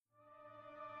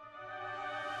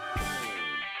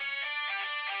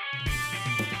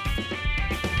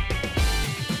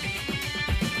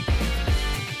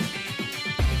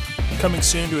Coming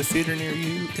soon to a theater near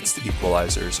you, it's the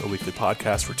Equelizers, a weekly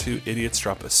podcast where two idiots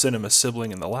drop a cinema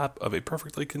sibling in the lap of a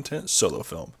perfectly content solo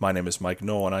film. My name is Mike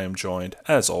Knoll, and I am joined,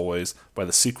 as always, by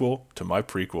the sequel to my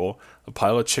prequel, a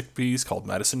pile of chickpeas called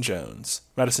Madison Jones.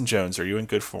 Madison Jones, are you in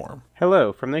good form?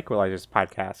 Hello from the Equelizers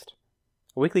podcast,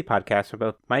 a weekly podcast for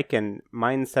both Mike and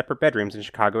mine's separate bedrooms in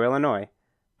Chicago, Illinois.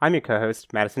 I'm your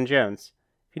co-host, Madison Jones.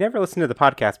 If you never listened to the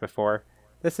podcast before,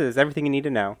 this is everything you need to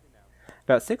know.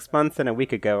 About 6 months and a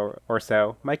week ago or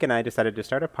so, Mike and I decided to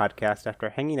start a podcast after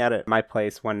hanging out at my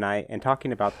place one night and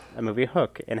talking about a movie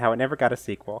Hook and how it never got a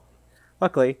sequel.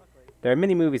 Luckily, there are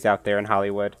many movies out there in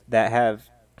Hollywood that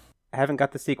haven't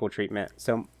got the sequel treatment,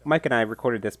 so Mike and I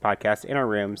recorded this podcast in our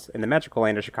rooms in the magical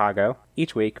land of Chicago,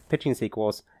 each week pitching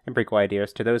sequels and prequel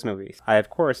ideas to those movies. I,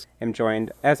 of course, am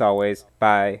joined, as always,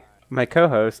 by my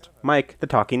co-host, Mike the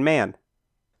Talking Man.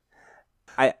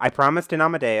 I promised in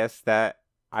Amadeus that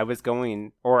I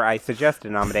suggested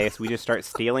in Amadeus we just start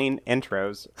stealing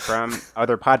intros from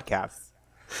other podcasts.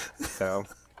 So,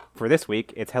 for this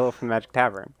week, it's Hello from the Magic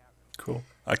Tavern. Cool.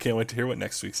 I can't wait to hear what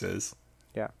next week's is.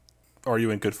 Yeah. Are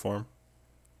you in good form?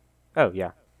 Oh,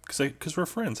 yeah. Because we're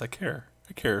friends. I care.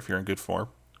 I care if you're in good form.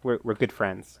 We're good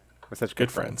friends. We're such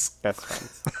good friends. Best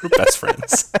friends. We're best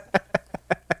friends.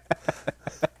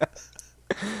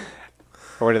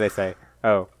 Or what do they say?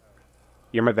 Oh,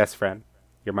 you're my best friend.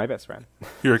 You're my best friend.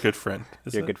 You're a good friend.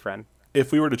 You're a good friend.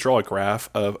 If we were to draw a graph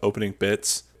of opening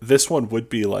bits, this one would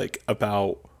be like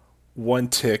about one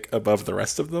tick above the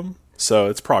rest of them. So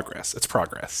it's progress. It's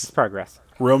progress.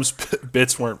 Rome's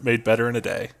bits weren't made better in a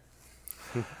day.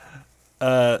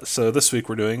 So this week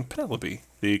we're doing Penelope,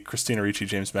 the Christina Ricci,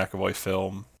 James McAvoy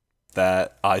film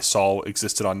that I saw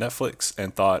existed on Netflix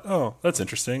and thought, oh, that's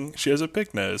interesting. She has a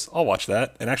big nose. I'll watch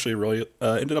that. And actually really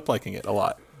ended up liking it a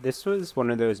lot. This was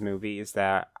one of those movies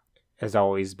that has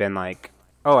always been like,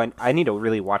 oh, I need to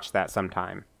really watch that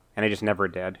sometime. And I just never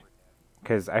did.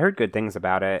 Because I heard good things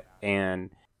about it. And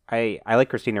I like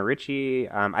Christina Ricci.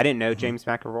 I didn't know James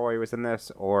McAvoy was in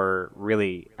this. Or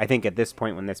really, I think at this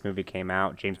point when this movie came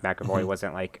out, James McAvoy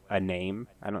wasn't like a name,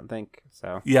 I don't think.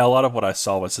 So yeah, a lot of what I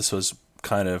saw was this was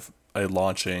kind of a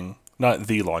launching, not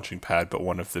the launching pad, but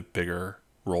one of the bigger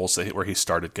roles where he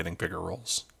started getting bigger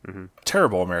roles. Mm-hmm.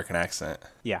 Terrible American accent.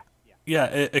 Yeah. Yeah,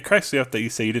 it cracks me up that you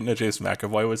say you didn't know James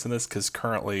McAvoy was in this, because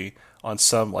currently on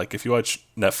some, like, if you watch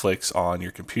Netflix on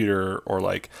your computer or,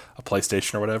 like, a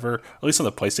PlayStation or whatever, at least on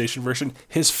the PlayStation version,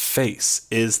 his face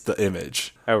is the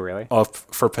image. Oh, really?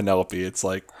 For Penelope, it's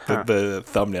like the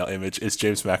thumbnail image is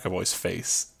James McAvoy's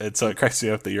face. And so it cracks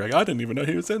me up that you're like, I didn't even know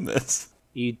he was in this.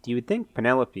 You would think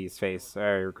Penelope's face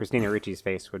or Christina Ricci's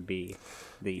face would be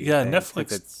the... Yeah,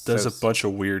 Netflix does a bunch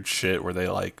of weird shit where they,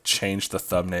 like, change the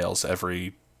thumbnails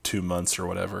every 2 months or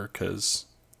whatever, because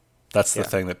that's the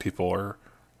thing that people are,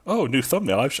 oh, new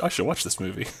thumbnail, I should watch this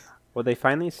movie. Well, they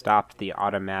finally stopped the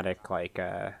automatic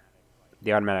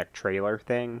trailer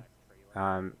thing.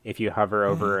 If you hover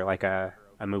over like a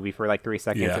movie for like 3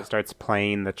 seconds, it starts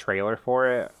playing the trailer for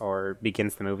it or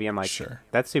begins the movie. I'm like, sure,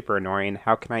 that's super annoying.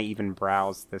 How can I even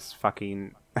browse this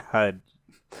fucking HUD?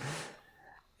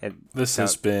 This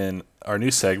has been our new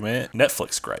segment,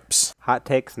 Netflix Gripes. Hot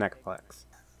takes Netflix.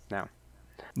 No.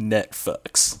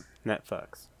 Netflix.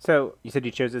 So you said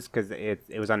you chose this because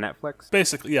it was on Netflix?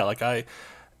 Basically, yeah. Like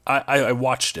I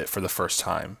watched it for the first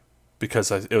time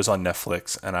because it was on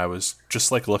Netflix, and I was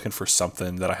just like looking for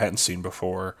something that I hadn't seen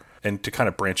before, and to kind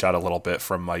of branch out a little bit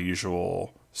from my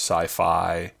usual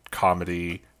sci-fi,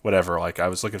 comedy, whatever. Like I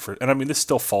was looking for, and I mean this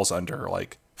still falls under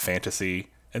like fantasy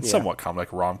and somewhat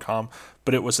like rom-com,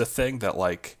 but it was a thing that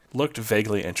like looked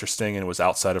vaguely interesting and was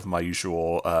outside of my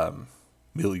usual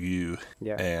milieu,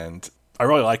 and I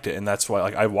really liked it, and that's why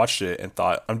like I watched it and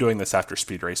thought, I'm doing this after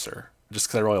Speed Racer just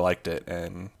because I really liked it,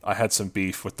 and I had some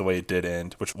beef with the way it did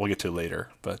end, which we'll get to later.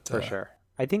 But for sure,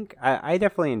 I think I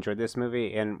definitely enjoyed this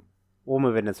movie, and we'll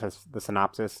move into the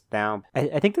synopsis now.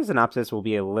 I think the synopsis will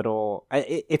be a little,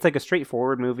 it's like a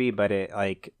straightforward movie, but it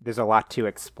like there's a lot to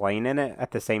explain in it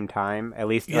at the same time, at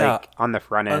least like on the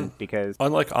front end, because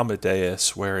unlike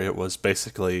Amadeus, where it was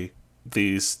basically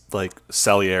these like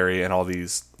Salieri and all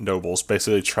these nobles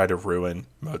basically try to ruin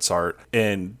Mozart,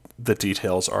 and the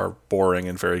details are boring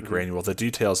and very granular. The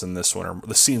details in this one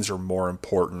the scenes are more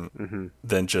important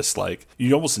than just like,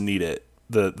 you almost need it,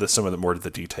 the some of the more to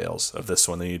the details of this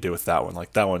one than you do with that one.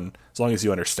 Like that one, as long as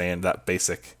you understand that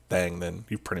basic thing, then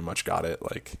you pretty much got it.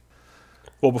 Like,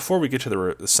 well, before we get to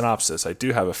the synopsis, I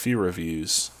do have a few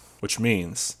reviews, which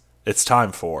means it's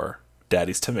time for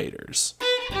Daddy's Tomatoes.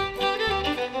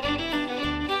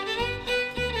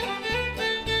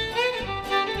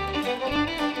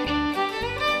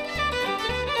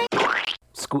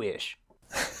 Squish.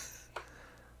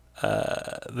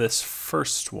 This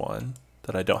first one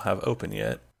that I don't have open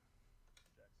yet,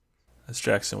 as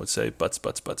Jackson would say, butts.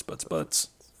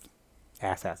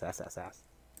 Ass.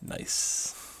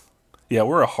 Nice. Yeah,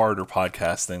 we're a harder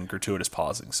podcast than gratuitous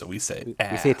pausing, so we say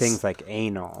ass. We say things like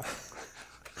anal.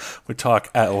 We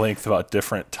talk at length about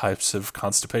different types of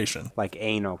constipation. Like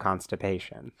anal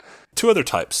constipation. 2 other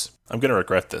types. I'm going to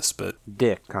regret this, but...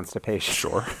 Dick constipation.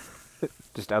 Sure.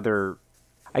 Just other...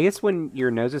 I guess when your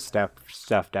nose is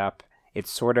stuffed up, it's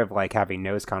sort of like having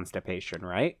nose constipation,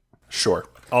 right? Sure.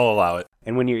 I'll allow it.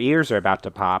 And when your ears are about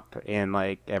to pop and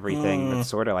like everything, it's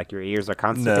sort of like your ears are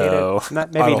constipated. No,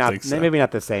 Maybe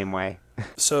not the same way.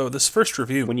 So this first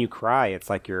review... When you cry, it's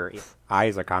like your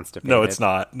eyes are constipated. No, it's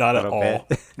not. Not at all.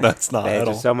 That's not at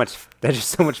all. There's just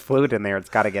so much fluid in there, it's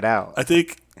got to get out. I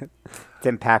think... It's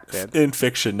impacted. In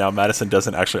fiction, now Madison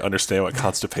doesn't actually understand what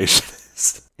constipation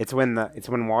is. It's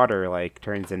when water like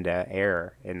turns into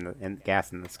air and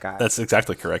gas in the sky. That's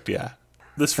exactly correct, yeah.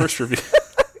 This first review...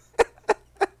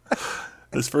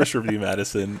 This first review,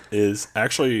 Madison, is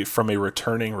actually from a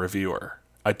returning reviewer.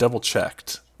 I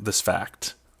double-checked this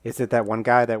fact. Is it that one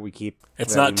guy that we keep...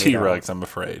 It's not T-Rugs, I'm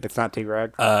afraid. It's not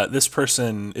T-Rug? This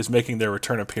person is making their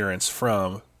return appearance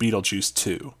from Beetlejuice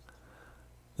 2.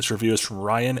 This review is from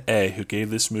Ryan A., who gave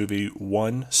this movie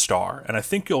 1 star. And I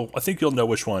think you'll know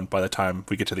which one by the time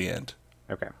we get to the end.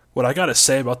 Okay. What I got to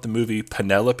say about the movie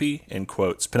Penelope, in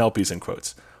quotes, Penelope's in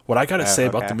quotes. What I got to say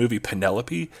about the movie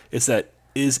Penelope is that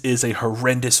is a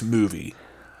horrendous movie,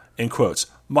 in quotes.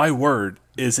 My word,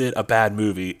 is it a bad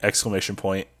movie, exclamation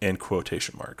point, and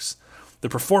quotation marks. The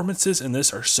performances in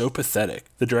this are so pathetic.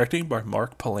 The directing by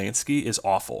Mark Polanski is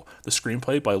awful. The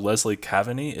screenplay by Leslie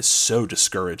Cavaney is so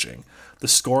discouraging. The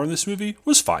score in this movie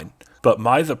was fine, but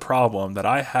the problem that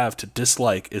I have to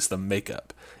dislike is the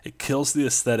makeup. It kills the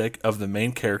aesthetic of the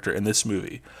main character in this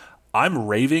movie. I'm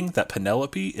raving that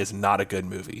Penelope is not a good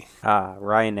movie.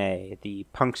 Ryan A., the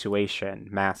punctuation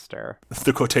master.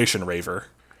 The quotation raver.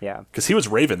 Yeah. Because he was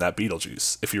raving that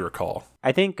Beetlejuice, if you recall.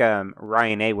 I think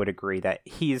Ryan A. would agree that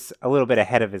he's a little bit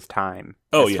ahead of his time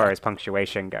as far as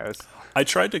punctuation goes. I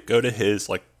tried to go to his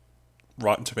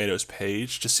Rotten Tomatoes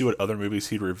page to see what other movies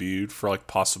he'd reviewed for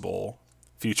possible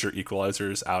future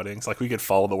Equelizers outings. We could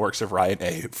follow the works of Ryan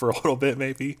A. for a little bit,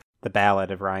 maybe. The Ballad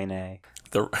of Ryan A.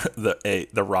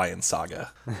 The Ryan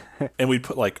saga. And we'd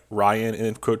put Ryan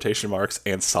in quotation marks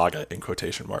and saga in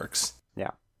quotation marks.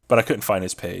 Yeah. But I couldn't find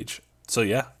his page. So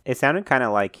yeah. It sounded kind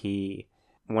of like he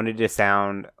wanted to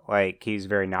sound like he's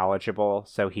very knowledgeable,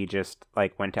 so he just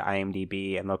went to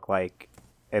IMDb and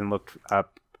looked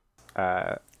up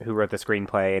who wrote the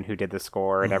screenplay and who did the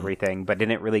score and everything, but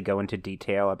didn't really go into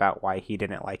detail about why he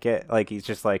didn't like it. He's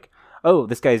just oh,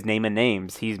 this guy's naming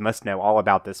names. He must know all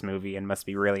about this movie and must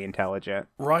be really intelligent.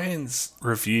 Ryan's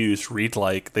reviews read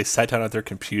like they sat down at their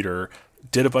computer,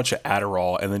 did a bunch of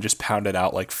Adderall, and then just pounded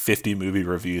out 50 movie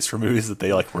reviews for movies that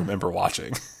they remember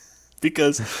watching.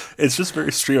 Because it's just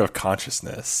very stream of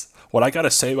consciousness. What I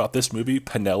gotta say about this movie,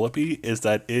 Penelope, is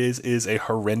that it is a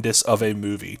horrendous of a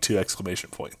movie, 2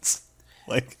 exclamation points.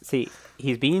 See,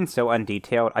 he's being so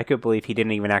undetailed, I could believe he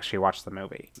didn't even actually watch the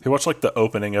movie. He watched the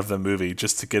opening of the movie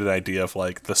just to get an idea of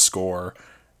the score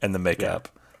and the makeup.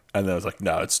 Yeah. And then I was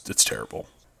no, it's terrible.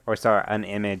 Or saw an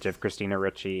image of Christina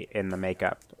Ricci in the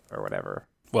makeup or whatever.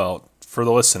 Well, for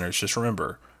the listeners, just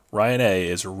remember, Ryan A.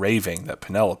 is raving that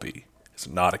Penelope is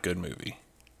not a good movie.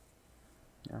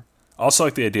 Yeah. I also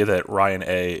like the idea that Ryan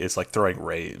A. is throwing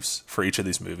raves for each of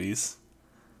these movies.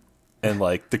 And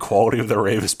the quality of the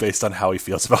rave is based on how he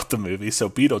feels about the movie. So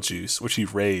Beetlejuice, which he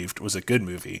raved was a good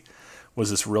movie,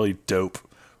 was this really dope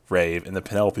rave. And the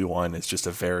Penelope one is just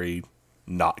a very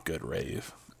not good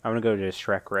rave. I'm going to go to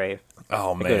Shrek rave.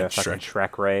 Oh, man. Go to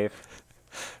Shrek rave.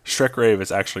 Shrek rave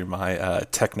is actually my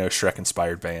techno Shrek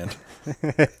inspired band.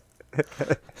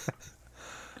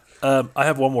 I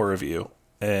have one more review.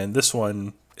 And this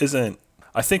one isn't...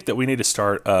 I think that we need to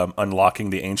start unlocking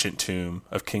the ancient tomb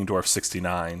of King Dwarf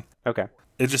 69. Okay.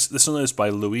 This one is by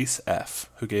Luis F.,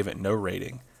 who gave it no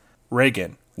rating.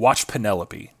 Reagan, watch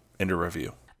Penelope, in a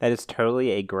review. That is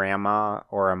totally a grandma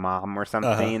or a mom or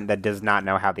something that does not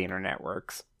know how the internet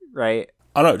works, right?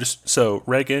 I don't know, so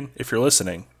Reagan, if you're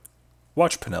listening,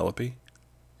 watch Penelope.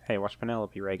 Hey, watch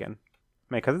Penelope, Reagan.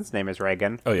 My cousin's name is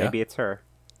Reagan. Oh, yeah? Maybe it's her.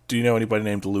 Do you know anybody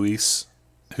named Luis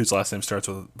whose last name starts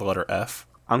with the letter F?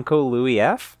 Uncle Louis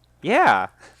F? Yeah.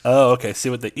 Oh, okay.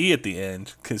 See, with the E at the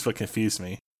end is what confused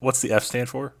me. What's the F stand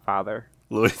for? Father.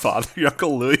 Louis Father. Your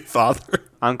Uncle Louis Father.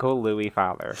 Uncle Louis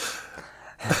Father.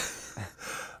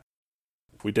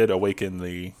 We did awaken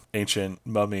the ancient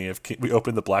mummy of King. We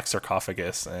opened the black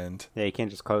sarcophagus and... Yeah, you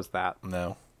can't just close that.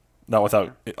 No, not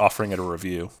without offering it a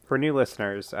review. For new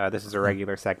listeners, this is a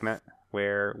regular segment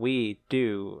where we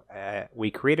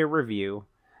create a review,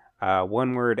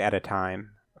 one word at a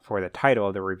time for the title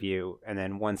of the review, and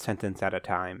then one sentence at a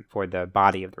time for the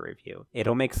body of the review.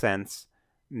 It'll make sense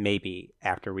maybe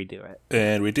after we do it.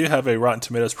 And we do have a Rotten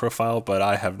Tomatoes profile, but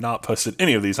I have not posted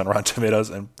any of these on Rotten Tomatoes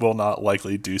and will not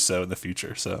likely do so in the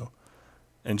future. So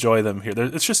enjoy them here.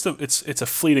 It's just it's a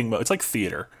fleeting mode. It's like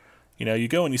theater. You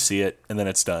go and you see it, and then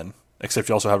it's done. Except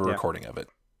you also have a recording of it.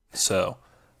 So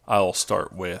I'll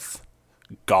start with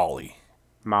golly.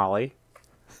 Molly.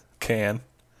 Can.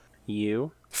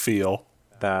 You. Feel.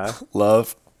 The.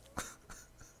 Love.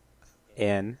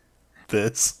 In.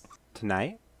 This.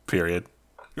 Tonight. Period.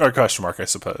 Or question mark, I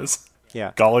suppose.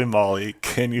 Yeah. Golly Molly,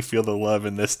 can you feel the love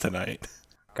in this tonight?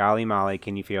 Golly Molly,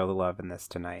 can you feel the love in this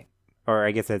tonight? Or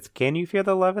I guess it's, can you feel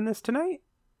the love in this tonight?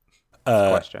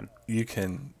 Question. You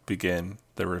can begin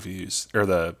the reviews, or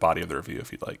the body of the review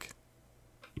if you'd like.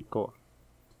 Cool.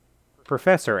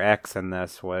 Professor X in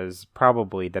this was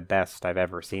probably the best I've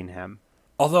ever seen him.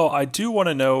 Although I do want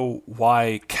to know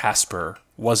why Casper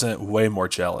wasn't way more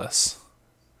jealous.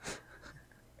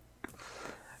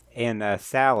 And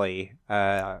Sally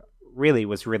really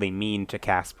was really mean to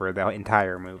Casper the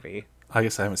entire movie. I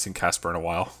guess I haven't seen Casper in a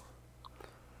while.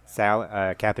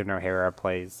 Catherine O'Hara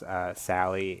plays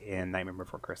Sally in Nightmare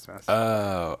Before Christmas.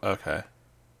 Oh, okay.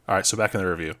 All right, so back in the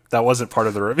review. That wasn't part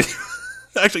of the review.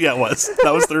 Actually, yeah, it was.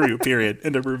 That was the review, period.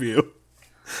 End of review.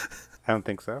 I don't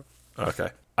think so. Okay.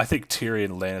 I think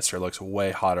Tyrion Lannister looks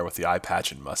way hotter with the eye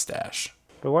patch and mustache.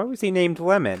 But why was he named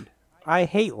Lemon? I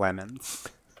hate lemons.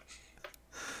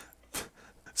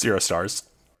 0 stars.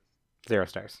 0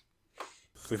 stars.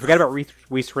 We forgot about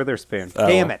Reese Witherspoon. Oh.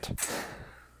 Damn it.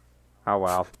 Oh,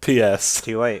 well. P.S.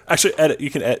 Too late. Actually, edit.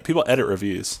 You can edit. People edit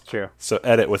reviews. True. So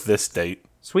edit with this date.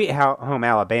 Sweet Home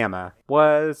Alabama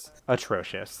was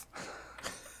atrocious.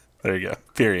 There you go.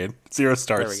 Period. 0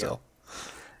 stars still.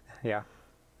 Yeah.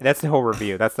 That's the whole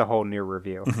review. That's the whole new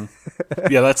review.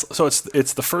 Mm-hmm. Yeah,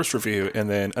 it's the first review, and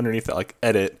then underneath it, like,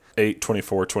 edit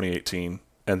 8/24/2018,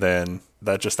 and then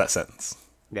that sentence.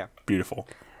 Yeah. Beautiful.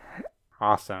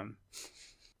 Awesome.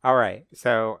 All right.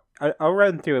 So I'll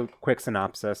run through a quick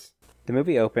synopsis. The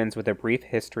movie opens with a brief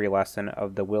history lesson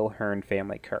of the Wilhern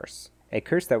family curse. A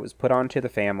curse that was put onto the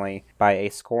family by a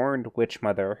scorned witch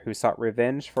mother who sought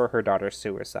revenge for her daughter's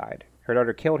suicide. Her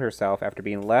daughter killed herself after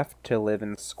being left to live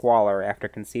in squalor after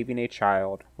conceiving a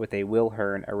child with a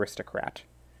Wilhern aristocrat.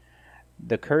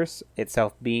 The curse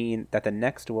itself being that the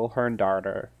next Wilhern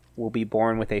daughter will be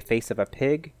born with a face of a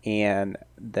pig, and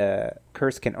the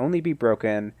curse can only be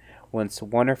broken once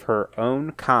one of her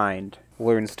own kind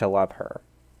learns to love her.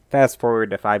 Fast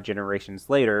forward to 5 generations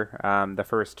later, the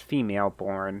first female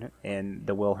born in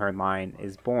the Wilhern line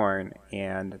is born,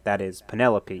 and that is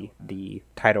Penelope, the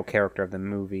title character of the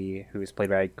movie, who is played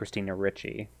by Christina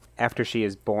Ricci. After she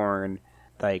is born,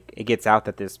 it gets out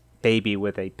that this baby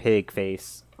with a pig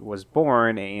face was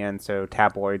born, and so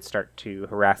tabloids start to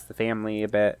harass the family a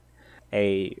bit.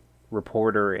 A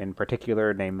reporter in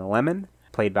particular named Lemon,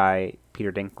 played by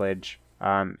Peter Dinklage,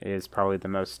 is probably the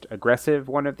most aggressive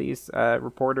one of these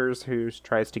reporters who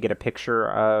tries to get a picture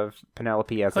of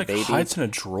Penelope as a baby. Hides in a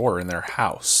drawer in their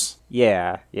house.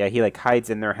 Yeah, he hides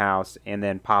in their house and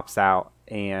then pops out,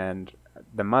 and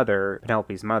the mother,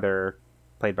 Penelope's mother,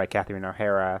 played by Catherine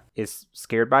O'Hara, is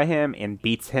scared by him and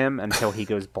beats him until he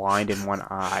goes blind in one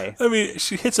eye. I mean,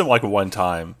 she hits him one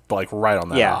time, but right on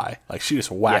that eye. She just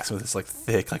whacks him with this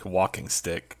thick walking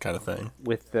stick kind of thing.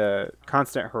 With the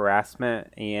constant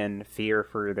harassment and fear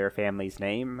for their family's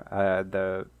name,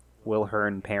 the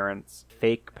Wilhern parents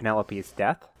fake Penelope's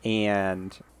death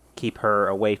and keep her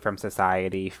away from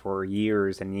society for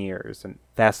years and years. And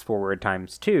fast forward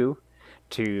times 2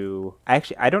 to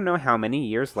actually, I don't know how many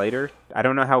years later. I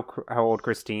don't know how old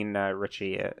Christine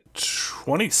Ricci is.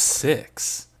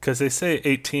 26, because they say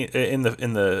 18 in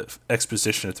the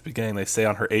exposition at the beginning. They say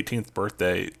on her 18th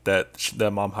birthday that the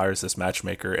mom hires this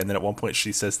matchmaker, and then at one point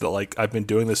she says that I've been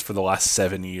doing this for the last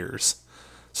 7 years.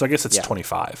 So I guess it's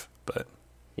 25, but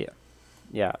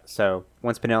yeah. So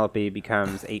once Penelope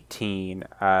becomes 18,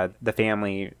 the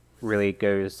family really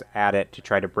goes at it to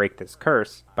try to break this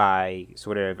curse by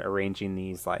sort of arranging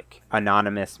these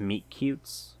anonymous meet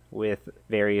cutes with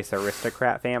various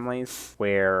aristocrat families,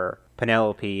 where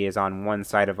Penelope is on one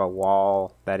side of a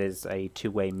wall that is a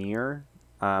two-way mirror,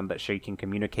 but she can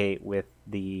communicate with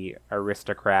the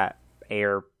aristocrat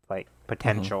heir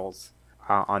potentials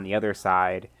on the other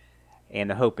side, and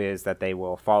the hope is that they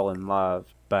will fall in love,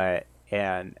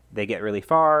 and they get really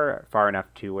far enough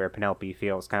to where Penelope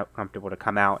feels comfortable to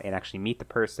come out and actually meet the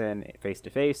person face to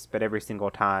face, but every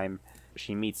single time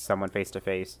she meets someone face to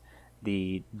face.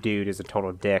 The dude is a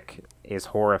total dick, is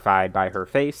horrified by her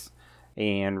face,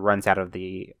 and runs out of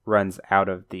the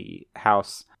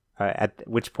house. At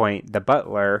which point, the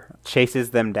butler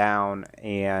chases them down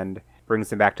and brings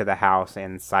them back to the house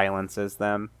and silences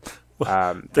them.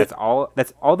 That's all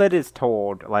that is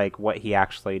told, like what he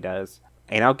actually does.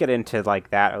 And I'll get into like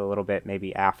that a little bit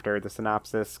maybe after the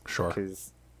synopsis. Sure.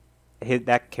 Because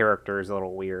that character is a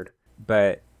little weird.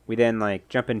 But we then like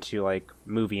jump into like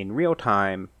movie in real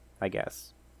time, I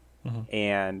guess. Mm-hmm.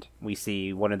 And we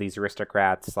see one of these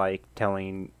aristocrats like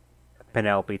telling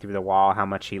Penelope through the wall how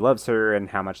much he loves her and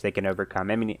how much they can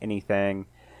overcome anything.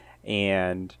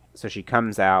 And so she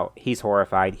comes out, he's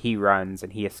horrified, he runs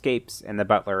and he escapes, and the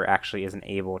butler actually isn't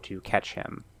able to catch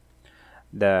him.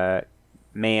 The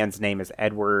man's name is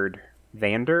Edward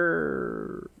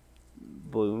Vanderbloom.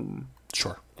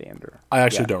 Sure. Vander. I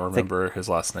actually don't remember his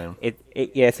last name.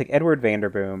 It's like Edward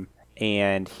Vanderboom,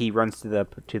 and he runs to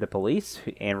the police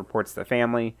and reports the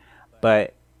family,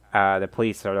 but the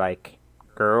police are like,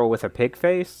 "Girl with a pig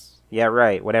face? Yeah,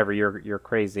 right. Whatever. You're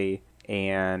crazy."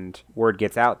 And word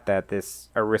gets out that this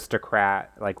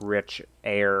aristocrat, like rich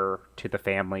heir to the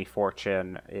family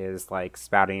fortune, is like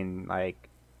spouting like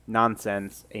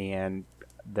nonsense, and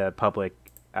the public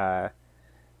and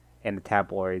the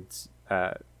tabloids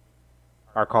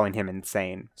are calling him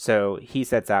insane. So he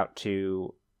sets out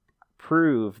to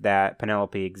prove that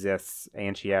Penelope exists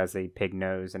and she has a pig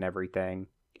nose and everything.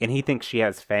 And he thinks she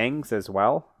has fangs as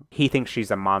well. He thinks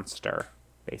she's a monster,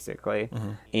 basically.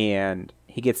 Mm-hmm. And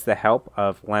he gets the help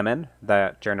of Lemon,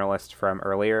 the journalist from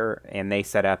earlier, and they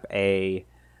set up a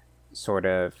sort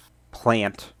of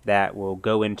plant that will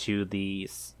go into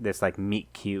this like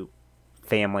meet cute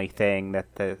family thing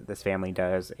that this family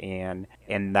does, and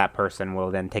that person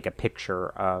will then take a picture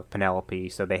of Penelope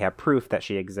so they have proof that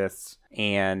she exists,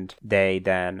 and they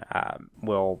then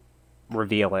will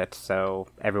reveal it so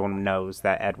everyone knows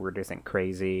that Edward isn't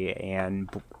crazy, and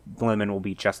Lemon will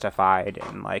be justified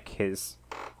in like his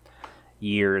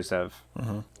years of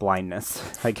blindness,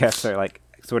 I guess, or like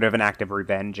sort of an act of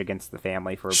revenge against the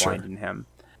family for blinding him.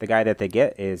 The guy that they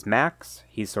get is Max.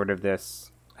 He's sort of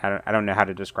this, I don't know how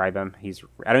to describe him.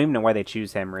 I don't even know why they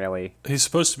choose him, really. He's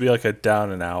supposed to be like a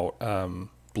down and out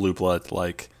blue blood.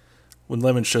 Like when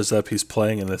Lemon shows up, he's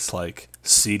playing in this like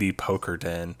seedy poker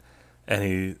den,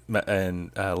 and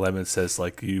Lemon says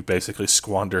like, you basically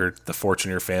squandered the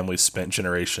fortune your family spent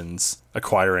generations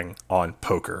acquiring on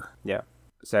poker. Yeah.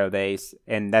 So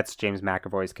and that's James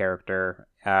McAvoy's character.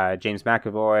 James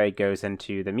McAvoy goes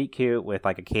into the meet cute with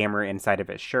like a camera inside of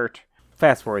his shirt.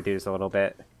 Fast forward through this a little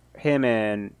bit. Him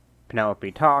and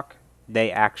Penelope talk.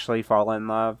 They actually fall in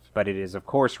love, but it is of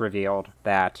course revealed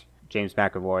that James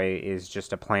McAvoy is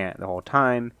just a plant the whole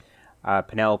time.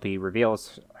 Penelope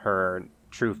reveals her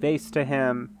true face to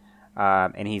him,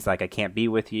 and he's like, I can't be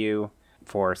with you.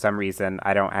 For some reason,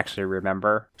 I don't actually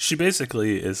remember. She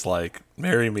basically is like,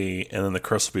 marry me, and then the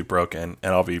curse will be broken,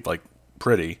 and I'll be like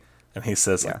pretty. And he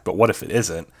says, like, but what if it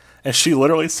isn't? And she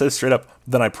literally says straight up,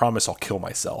 then I promise I'll kill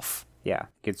myself. Yeah,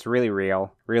 it's really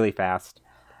real, really fast.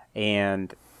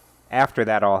 And after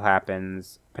that all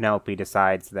happens, Penelope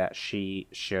decides that she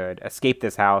should escape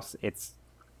this house. It's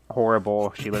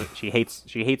horrible. She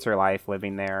hates her life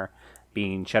living there,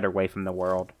 being shut away from the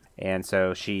world. And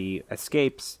so she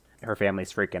escapes. Her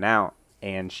family's freaking out,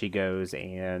 and she goes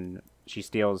and she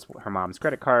steals her mom's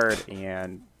credit card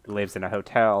and lives in a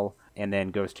hotel, and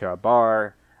then goes to a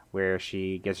bar where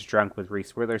she gets drunk with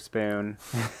Reese Witherspoon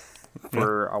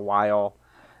for a while,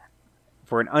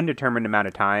 for an undetermined amount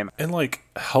of time. And like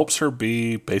helps her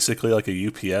be basically like a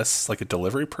UPS, like a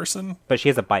delivery person. But she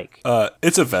has a bike.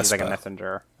 It's a Vespa. She's like a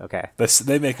messenger. Okay.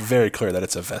 They make very clear that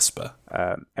it's a Vespa.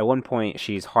 At one point,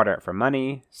 she's hard up for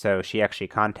money, so she actually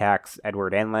contacts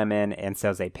Edward and Lemon and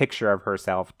sells a picture of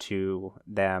herself to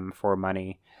them for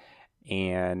money.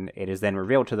 And it is then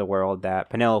revealed to the world that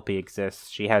Penelope exists.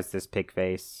 She has this pig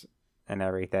face and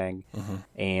everything. Mm-hmm.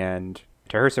 And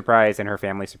to her surprise and her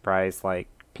family's surprise, like,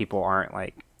 people aren't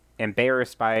like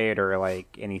embarrassed by it or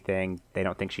like anything. They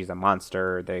don't think she's a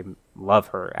monster. They love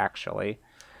her, actually.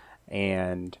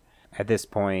 And at this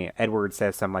point, Edward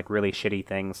says some like really shitty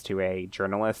things to a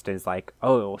journalist. Is like,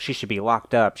 oh, she should be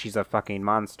locked up. She's a fucking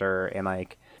monster. And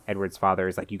like Edward's father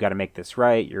is like, you got to make this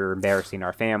right. You're embarrassing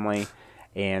our family.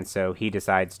 And so he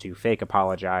decides to fake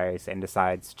apologize and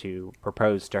decides to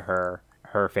propose to her.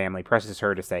 Her family presses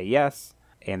her to say yes,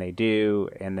 and they do.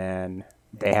 And then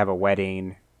they have a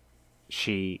wedding.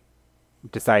 She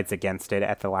decides against it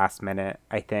at the last minute,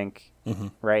 I think,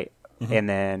 right? Mm-hmm. And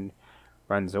then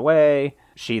runs away.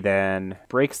 She then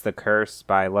breaks the curse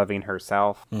by loving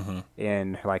herself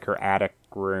in like her attic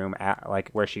room at like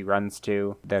where she runs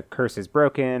to. The curse is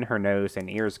broken. Her nose and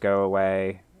ears go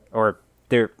away, or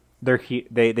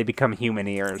they become human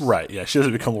ears. Right. Yeah. She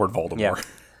doesn't become Lord Voldemort.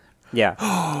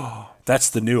 Yeah. That's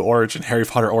the new Harry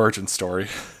Potter origin story.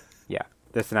 Yeah.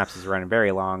 The synopsis is running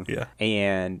very long. Yeah.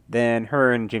 And then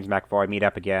her and James McAvoy meet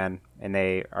up again, and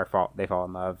they fall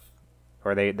in love,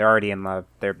 or they're already in love.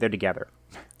 They're together,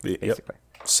 basically. Yep.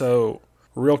 So,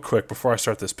 real quick before I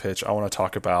start this pitch, I want to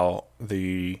talk about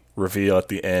the reveal at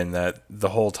the end that the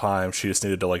whole time she just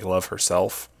needed to like love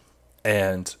herself.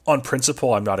 And on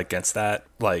principle, I'm not against that.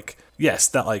 Like, yes,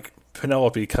 that like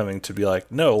Penelope coming to be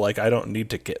like, no, like I don't need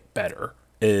to get better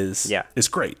is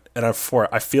great. And I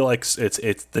feel like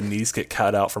it's the knees get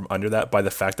cut out from under that by the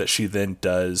fact that she then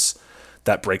does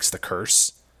that breaks the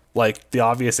curse. Like the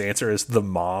obvious answer is the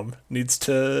mom needs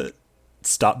to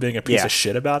stop being a piece of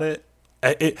shit about it.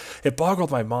 It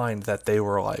boggled my mind that they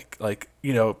were like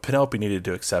Penelope needed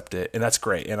to accept it, and that's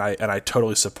great, and I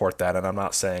totally support that. And I'm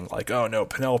not saying like, oh no,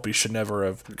 Penelope should never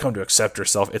have come to accept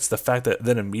herself. It's the fact that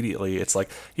then immediately it's like,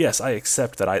 yes, I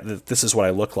accept that this is what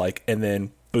I look like, and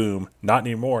then boom, not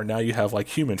anymore. Now you have like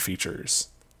human features,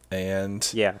 and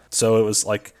so it was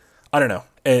like, I don't know.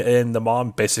 And the mom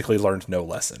basically learned no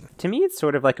lesson. To me, it's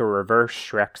sort of like a reverse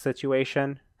Shrek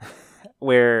situation,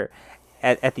 where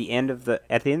at the end of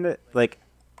like,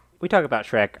 we talk about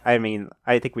Shrek. I mean,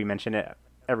 I think we mention it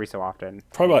every so often.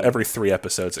 Probably about every 3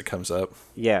 episodes it comes up.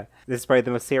 Yeah, this is probably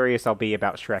the most serious I'll be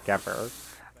about Shrek ever.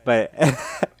 But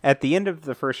at the end of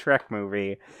the first Shrek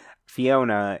movie,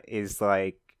 Fiona is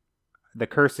like, the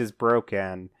curse is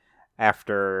broken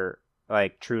after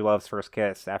like true love's first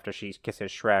kiss, after she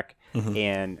kisses Shrek,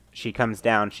 and she comes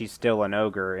down, she's still an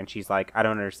ogre, and she's like, I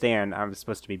don't understand, I'm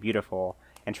supposed to be beautiful.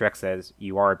 And Shrek says,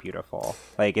 you are beautiful.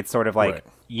 Like, it's sort of like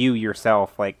you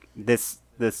yourself, like this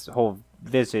whole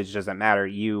visage doesn't matter,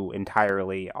 you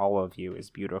entirely, all of you is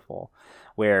beautiful.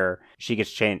 Where she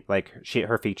gets changed, like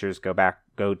her features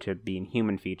go to being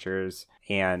human features,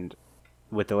 and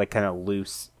with the like kind of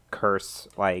loose curse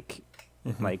like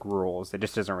rules, it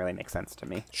just doesn't really make sense to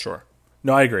me. Sure.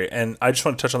 No, I agree. And I just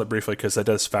want to touch on that briefly because that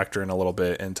does factor in a little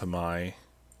bit into my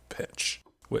pitch,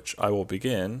 which I will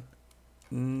begin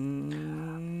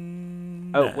now.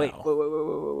 Wait.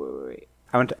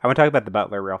 I want to talk about the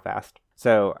butler real fast.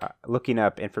 So, looking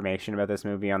up information about this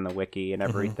movie on the wiki and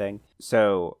everything.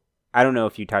 So, I don't know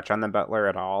if you touch on the butler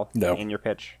at all in your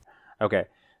pitch. Okay.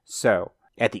 So,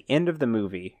 at the end of the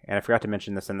movie, and I forgot to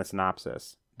mention this in the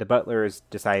synopsis, the butler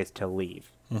decides to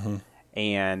leave.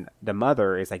 And the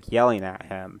mother is like yelling at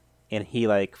him, and he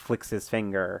like flicks his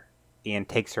finger and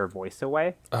takes her voice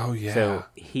away. Oh yeah. So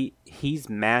he's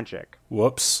magic.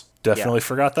 Whoops. Definitely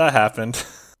forgot that happened.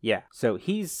 Yeah. So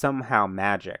he's somehow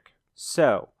magic.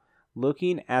 So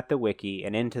looking at the wiki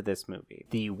and into this movie,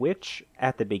 the witch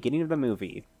at the beginning of the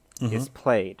movie is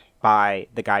played by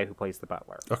the guy who plays the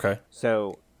butler. Okay.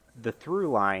 So the through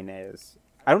line is,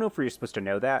 I don't know if you're supposed to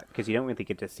know that because you don't really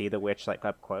get to see the witch like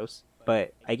up close.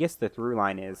 But I guess the through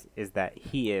line is that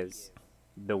he is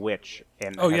the witch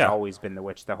and has always been the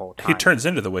witch the whole time. He turns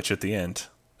into the witch at the end.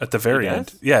 At the very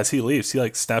end. Yeah, as he leaves, he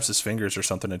like snaps his fingers or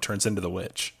something and turns into the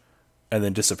witch. And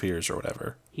then disappears or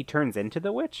whatever. He turns into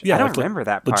the witch? Yeah, I don't remember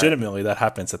that part. Legitimately, that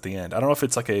happens at the end. I don't know if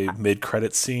it's like a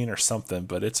mid-credit scene or something,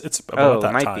 but it's about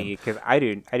that time. It might be, because I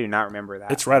do not remember that.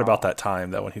 It's right about that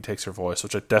time that when he takes her voice,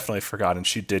 which I definitely forgot, and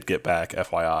she did get back,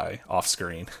 FYI, off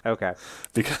screen. Okay.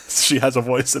 Because she has a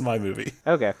voice in my movie.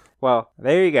 Okay. Well,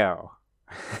 there you go.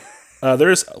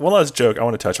 There's one last joke I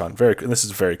want to touch on, and this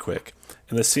is very quick.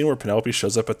 In the scene where Penelope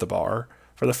shows up at the bar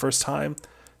for the first time,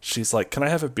 she's like, can I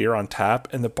have a beer on tap?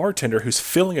 And the bartender who's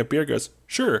filling a beer goes,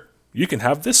 sure, you can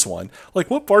have this one. Like,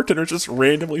 what bartender just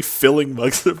randomly filling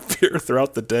mugs of beer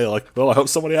throughout the day? Like, well, I hope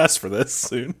somebody asks for this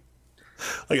soon.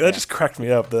 Like, that just cracked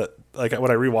me up. That like when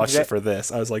I rewatched it for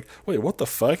this, I was like, wait, what the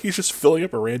fuck? He's just filling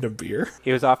up a random beer?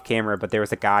 It was off camera, but there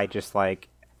was a guy just like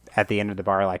at the end of the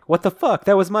bar like, what the fuck?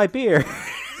 That was my beer.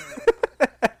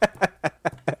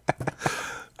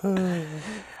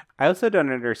 I also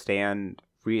don't understand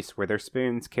Reese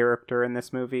Witherspoon's character in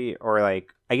this movie, or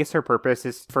like, I guess her purpose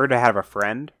is for her to have a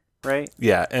friend, right?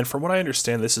 Yeah, and from what I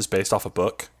understand, this is based off a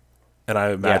book, and I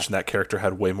imagine that character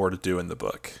had way more to do in the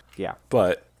book. Yeah.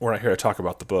 But we're not here to talk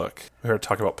about the book. We're here to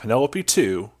talk about Penelope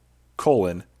 2,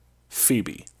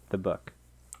 Phoebe. The book.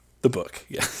 The book,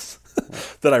 yes.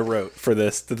 That I wrote for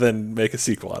this to then make a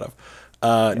sequel out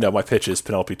of. No, my pitch is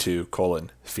Penelope 2,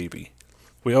 Phoebe.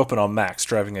 We open on Max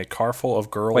driving a car full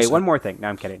of girls. Wait, one more thing. No,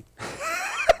 I'm kidding.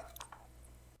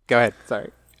 Go ahead.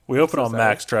 Sorry. We open on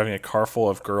Max driving a car full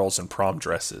of girls in prom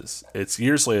dresses. It's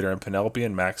years later, and Penelope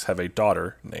and Max have a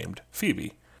daughter named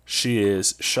Phoebe. She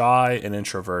is shy and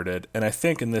introverted, and I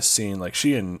think in this scene, like,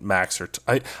 she and Max are.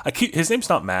 His name's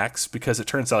not Max because it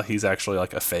turns out he's actually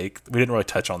like a fake. We didn't really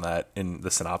touch on that in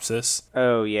the synopsis.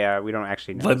 Oh yeah, we don't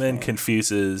actually know. Lemon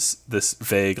confuses this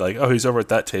vague, like, oh, he's over at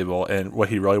that table, and what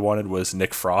he really wanted was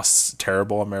Nick Frost's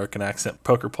terrible American accent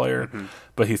poker player,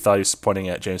 but he thought he was pointing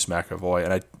at James McAvoy,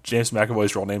 and James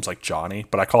McAvoy's real name's like Johnny,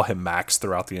 but I call him Max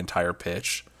throughout the entire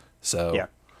pitch. So yeah.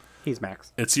 He's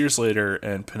Max. It's years later,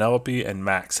 and Penelope and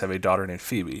Max have a daughter named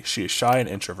Phoebe. She is shy and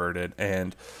introverted,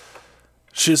 and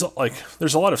she's like,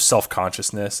 there's a lot of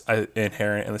self-consciousness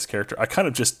inherent in this character. I kind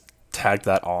of just tagged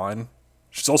that on.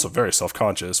 She's also very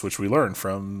self-conscious, which we learned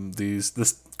from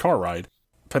this car ride.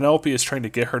 Penelope is trying to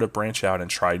get her to branch out and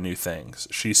try new things.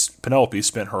 Penelope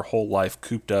spent her whole life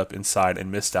cooped up inside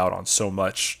and missed out on so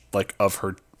much, like, of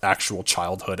her actual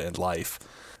childhood and life.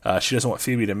 She doesn't want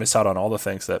Phoebe to miss out on all the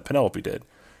things that Penelope did.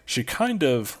 She kind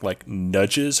of, like,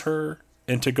 nudges her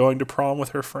into going to prom with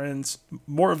her friends.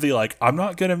 More of the, like, I'm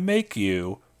not going to make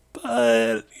you,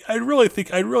 but I'd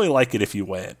really like it if you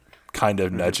went kind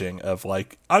of nudging of,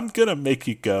 like, I'm going to make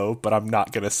you go, but I'm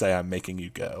not going to say I'm making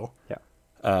you go.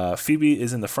 Yeah. Phoebe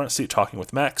is in the front seat talking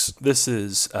with Max. This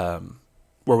is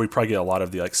where we probably get a lot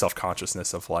of the, like,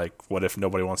 self-consciousness of, like, what if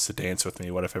nobody wants to dance with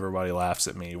me? What if everybody laughs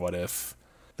at me? What if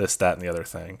this, that, and the other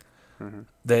thing?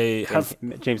 They have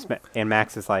James and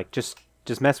Max is like, just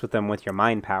mess with them with your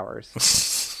mind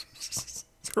powers.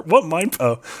 What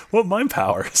mind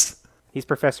powers? He's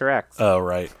Professor X. Oh,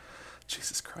 right.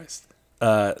 Jesus Christ.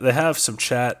 They have some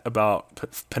chat about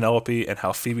Penelope and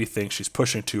how Phoebe thinks she's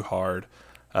pushing too hard.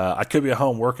 I could be at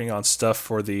home working on stuff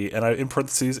for in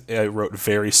parentheses, I wrote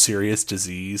very serious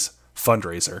disease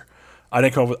fundraiser. I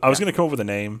was going to come up with a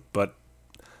name, but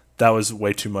that was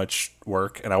way too much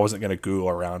work, and I wasn't going to Google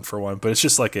around for one. But it's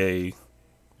just like a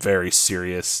very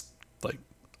serious, like,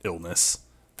 illness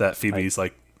that Phoebe's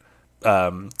like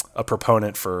a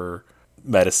proponent for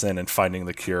medicine and finding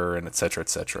the cure and et cetera, et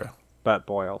cetera. But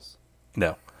boils.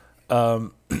 No. Are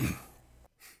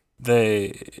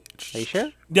you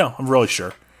sure? Yeah, I'm really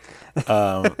sure.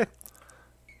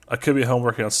 I could be home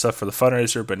working on stuff for the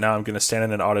fundraiser, but now I'm going to stand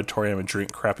in an auditorium and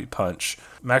drink crappy punch.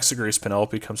 Max agrees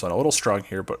Penelope comes on a little strong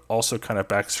here, but also kind of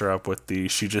backs her up with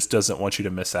she just doesn't want you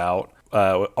to miss out.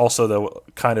 Also,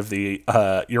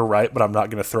 you're right, but I'm not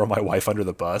going to throw my wife under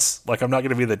the bus. Like, I'm not going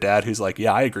to be the dad who's like,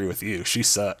 yeah, I agree with you. She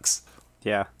sucks.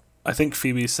 Yeah. I think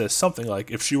Phoebe says something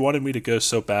like, if she wanted me to go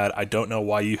so bad, I don't know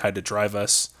why you had to drive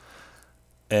us.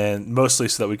 And mostly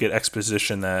so that we get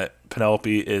exposition that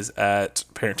Penelope is at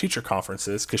parent-teacher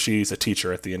conferences, because she's a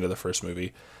teacher at the end of the first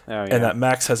movie. Oh, yeah. And that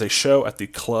Max has a show at the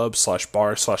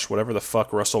club/bar/whatever the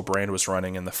fuck Russell Brand was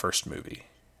running in the first movie.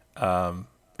 In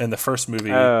the first movie,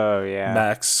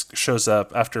 Max shows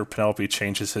up after Penelope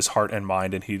changes his heart and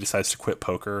mind and he decides to quit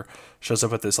poker. Shows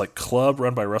up at this, like, club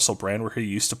run by Russell Brand where he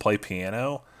used to play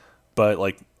piano, but,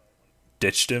 like,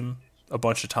 ditched him a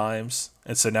bunch of times,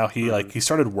 and so now he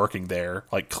started working there,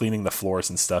 like cleaning the floors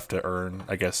and stuff to earn,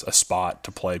 I guess, a spot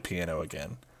to play piano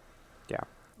again. Yeah.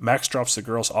 Max drops the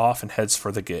girls off and heads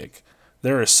for the gig.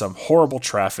 There is some horrible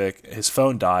traffic, his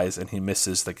phone dies, and he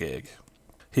misses the gig.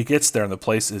 He gets there and the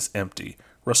place is empty.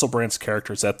 Russell Brand's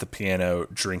character is at the piano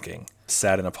drinking,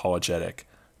 sad and apologetic.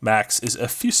 Max is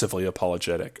effusively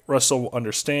apologetic. Russell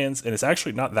understands and is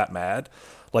actually not that mad.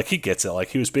 Like, he gets it. Like,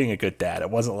 he was being a good dad. It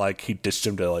wasn't like he ditched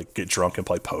him to, like, get drunk and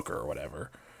play poker or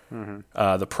whatever.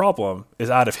 The problem is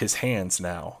out of his hands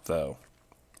now, though.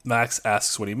 Max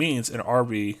asks what he means, and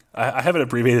RB... I have it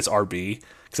abbreviated as RB,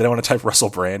 because I don't want to type Russell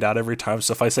Brand out every time,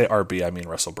 so if I say RB, I mean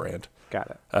Russell Brand. Got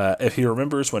it. If he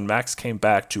remembers when Max came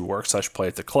back to work/play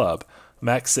at the club,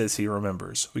 Max says he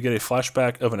remembers. We get a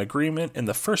flashback of an agreement in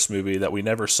the first movie that we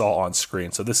never saw on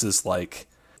screen, so this is like...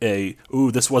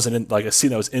 this wasn't in, like, a scene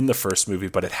that was in the first movie,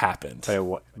 but it happened.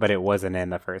 But it wasn't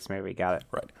in the first movie. Got it.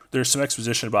 Right. There's some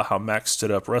exposition about how Max stood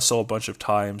up Russell a bunch of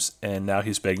times, and now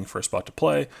he's begging for a spot to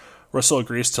play. Russell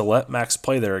agrees to let Max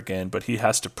play there again, but he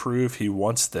has to prove he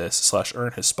wants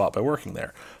this/earn his spot by working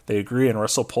there. They agree, and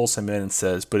Russell pulls him in and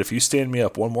says, but if you stand me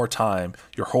up one more time,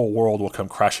 your whole world will come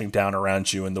crashing down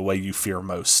around you in the way you fear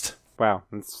most. Wow,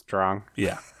 that's strong.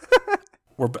 Yeah.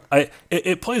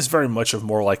 It plays very much of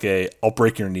more like a I'll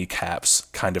break your kneecaps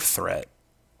kind of threat.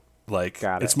 Like,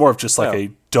 it's more of just like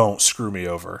a don't screw me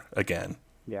over again.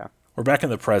 Yeah. We're back in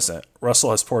the present. Russell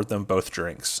has poured them both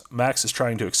drinks. Max is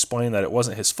trying to explain that it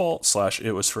wasn't his fault /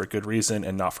 it was for a good reason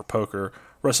and not for poker.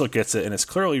 Russell gets it and is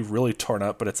clearly really torn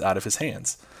up, but it's out of his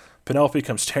hands. Penelope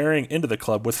comes tearing into the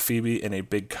club with Phoebe in a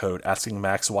big coat, asking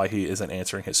Max why he isn't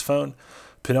answering his phone.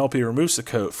 Penelope removes the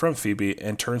coat from Phoebe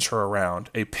and turns her around.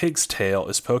 A pig's tail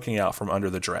is poking out from under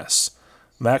the dress.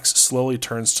 Max slowly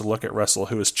turns to look at Russell,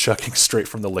 who is chugging straight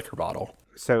from the liquor bottle.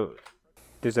 So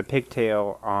there's a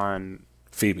pigtail on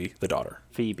Phoebe, the daughter.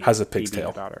 Phoebe. Has a Phoebe,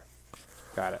 pigtail. the daughter.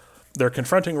 Got it. They're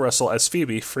confronting Russell as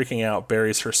Phoebe, freaking out,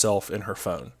 buries herself in her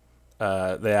phone.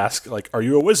 They ask, like, are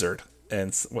you a wizard?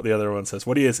 And what the other one says,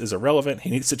 what he is irrelevant. He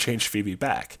needs to change Phoebe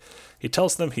back. He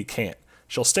tells them he can't.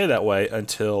 She'll stay that way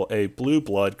until a blue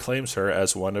blood claims her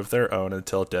as one of their own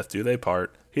until death do they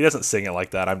part. He doesn't sing it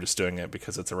like that. I'm just doing it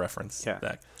because it's a reference. Yeah.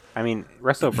 Back. I mean,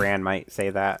 Russell Brand might say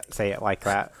it like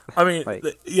that. I mean, like,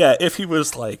 yeah, if he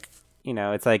was like, you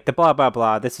know, it's like the blah, blah,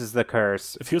 blah, this is the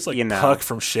curse. If he was like Puck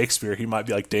from Shakespeare, he might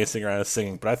be like dancing around and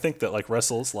singing. But I think that like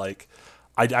Russell's like,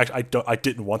 I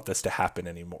didn't want this to happen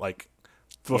anymore. Like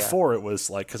before it was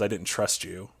like, cause I didn't trust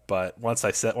you. But once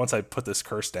I put this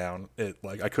curse down, it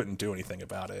like, I couldn't do anything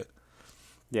about it.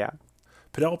 Yeah.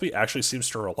 Penelope actually seems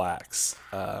to relax.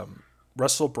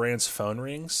 Russell Brand's phone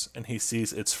rings and he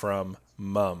sees it's from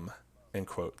Mum, in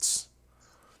quotes.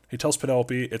 He tells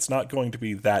Penelope it's not going to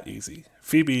be that easy.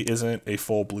 Phoebe isn't a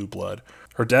full blue blood.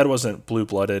 Her dad wasn't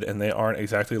blue-blooded, and they aren't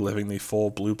exactly living the full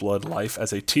blue blood life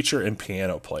as a teacher and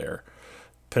piano player.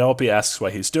 Penelope asks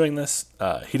why he's doing this.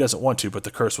 He doesn't want to, but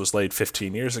the curse was laid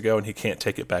 15 years ago, and he can't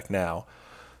take it back now.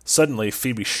 Suddenly,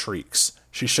 Phoebe shrieks.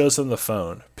 She shows them the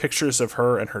phone. Pictures of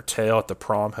her and her tail at the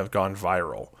prom have gone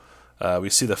viral.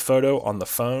 We see the photo on the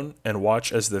phone and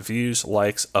watch as the views,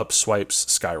 likes, upswipes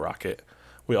skyrocket.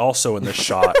 We also in this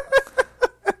shot...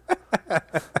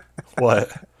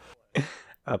 What?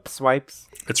 Upswipes?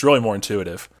 It's really more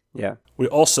intuitive. Yeah. We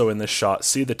also in this shot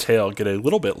see the tail get a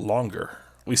little bit longer.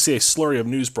 We see a slurry of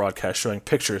news broadcasts showing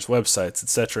pictures, websites,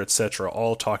 etc.,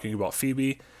 all talking about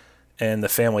Phoebe and the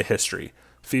family history.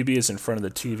 Phoebe is in front of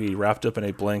the TV, wrapped up in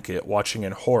a blanket, watching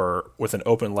in horror with an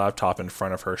open laptop in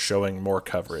front of her, showing more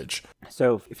coverage.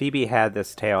 So Phoebe had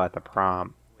this tail at the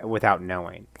prom without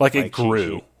knowing. Like it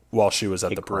grew while she was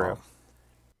at the prom.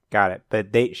 Got it.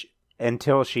 But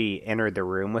until she entered the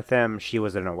room with them, she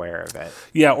wasn't aware of it.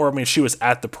 Yeah, or I mean, she was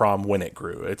at the prom when it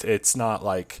grew. It's not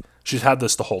like she's had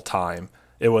this the whole time.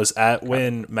 It was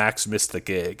when Max missed the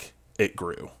gig, it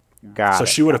grew. So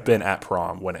she would have been at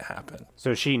prom when it happened.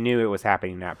 So she knew it was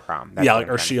happening at prom.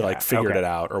 Or she figured it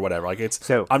out or whatever. Like it's.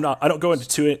 So I don't go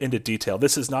into detail.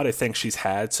 This is not a thing she's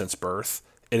had since birth.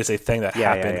 It is a thing that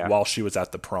happened while she was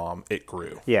at the prom. It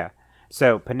grew. Yeah.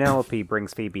 So Penelope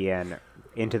brings Phoebe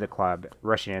into the club,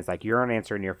 rushing in. It's like, you're not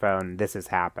answering your phone. This is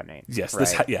happening. Yes.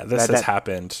 Right? This has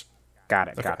happened. Got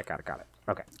it.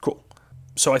 Okay. Cool.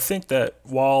 So I think that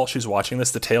while she's watching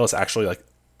this, the tail is actually like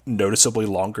noticeably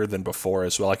longer than before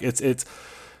as well. Like it's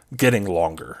getting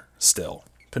longer still.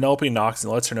 Penelope knocks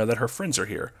and lets her know that her friends are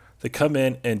here. They come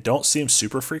in and don't seem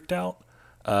super freaked out.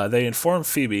 They inform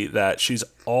Phoebe that she's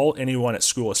all anyone at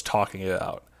school is talking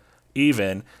about.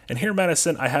 And here,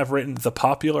 Madison, I have written the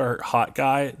popular hot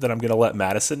guy that I'm going to let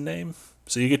Madison name.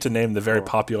 So you get to name the very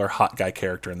popular hot guy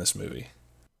character in this movie.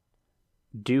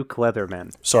 Duke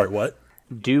Leatherman. Sorry, what?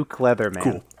 Duke Leatherman.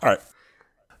 Cool. All right.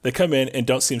 They come in and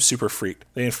don't seem super freaked.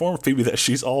 They inform Phoebe that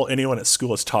she's all anyone at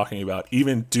school is talking about.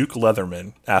 Even Duke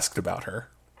Leatherman asked about her.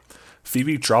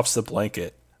 Phoebe drops the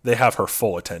blanket. They have her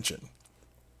full attention.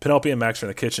 Penelope and Max are in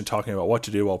the kitchen talking about what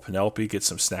to do while Penelope gets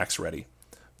some snacks ready.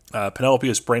 Penelope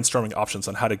is brainstorming options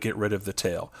on how to get rid of the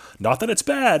tail. Not that it's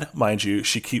bad, mind you,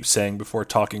 she keeps saying before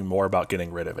talking more about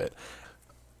getting rid of it.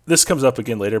 This comes up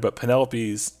again later, but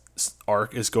Penelope's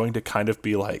arc is going to kind of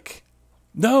be like,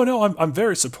 no, I'm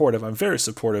very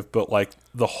supportive, but like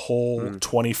the whole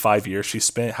 25 years she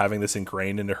spent having this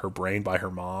ingrained into her brain by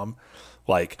her mom,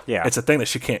 like it's a thing that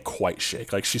she can't quite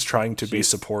shake. Like she's trying to be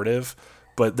supportive,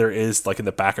 but there is like in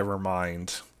the back of her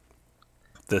mind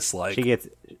this like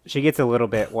she gets a little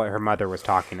bit what her mother was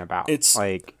talking about. It's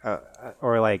like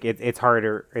it's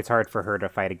hard for her to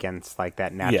fight against like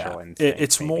that natural instinct.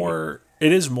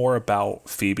 It is more about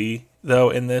Phoebe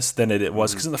though in this than it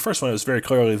was, because in the first one it was very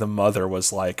clearly the mother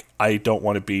was like, I don't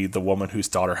want to be the woman whose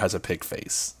daughter has a pig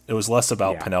face. It was less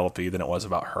about Penelope than it was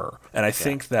about her. And I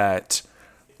think that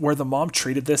where the mom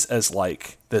treated this as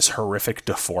like this horrific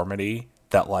deformity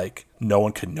that like no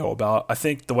one could know about, I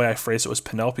think the way I phrased it was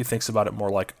Penelope thinks about it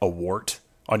more like a wart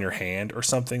on your hand or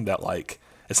something that like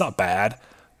it's not bad,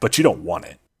 but you don't want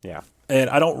it. Yeah. And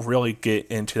I don't really get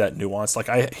into that nuance. Like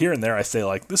I here and there I say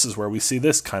like this is where we see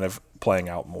this kind of playing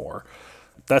out more.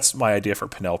 That's my idea for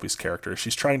Penelope's character.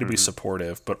 She's trying to be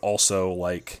supportive, but also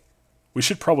like we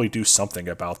should probably do something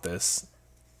about this,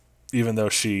 even though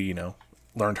she,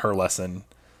 learned her lesson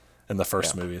in the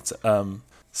first movie. It's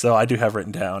so I do have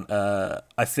written down,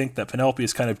 I think that Penelope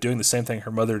is kind of doing the same thing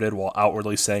her mother did while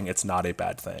outwardly saying it's not a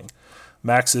bad thing.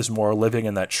 Max is more living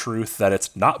in that truth that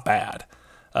it's not bad.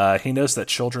 He knows that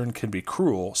children can be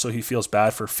cruel, so he feels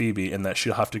bad for Phoebe and that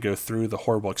she'll have to go through the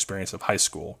horrible experience of high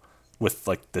school with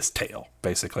like this tail,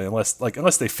 basically,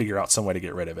 unless they figure out some way to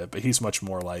get rid of it. But he's much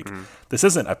more like, this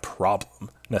isn't a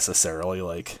problem necessarily.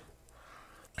 Like,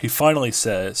 he finally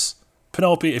says,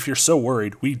 Penelope, if you're so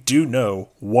worried, we do know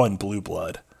one blue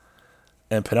blood.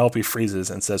 And Penelope freezes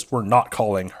and says, we're not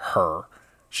calling her.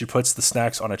 She puts the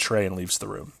snacks on a tray and leaves the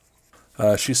room.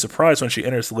 She's surprised when she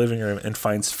enters the living room and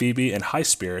finds Phoebe in high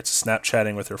spirits,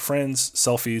 Snapchatting with her friends,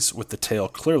 selfies with the tail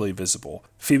clearly visible.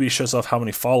 Phoebe shows off how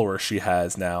many followers she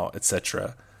has now,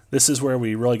 etc. This is where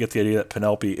we really get the idea that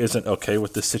Penelope isn't okay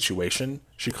with this situation.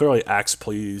 She clearly acts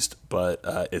pleased, but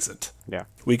isn't. Yeah.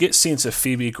 We get scenes of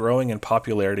Phoebe growing in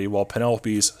popularity while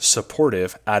Penelope's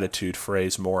supportive attitude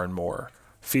frays more and more.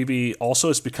 Phoebe also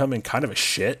is becoming kind of a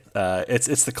shit.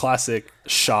 It's the classic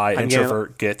shy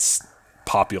introvert gets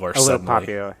popular suddenly. Little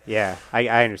popular. Yeah,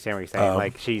 I understand what you're saying.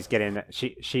 Like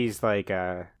she's like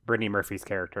Brittany Murphy's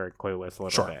character in Clueless a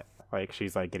little bit. Like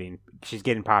she's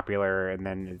getting popular, and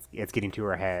then it's getting to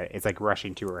her head. It's like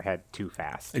rushing to her head too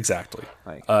fast. Exactly.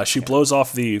 Like she blows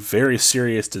off the very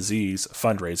serious disease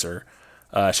fundraiser.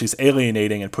 She's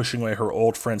alienating and pushing away her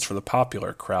old friends for the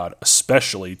popular crowd,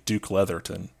 especially Duke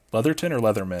Leatherton. Leatherton or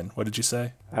Leatherman? What did you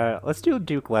say? Let's do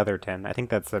Duke Leatherton. I think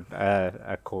that's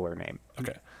a cooler name.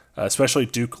 Okay. Especially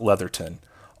Duke Leatherton.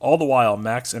 All the while,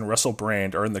 Max and Russell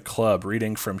Brand are in the club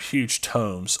reading from huge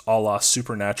tomes a la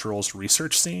Supernatural's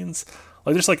research scenes.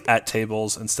 Like, there's like at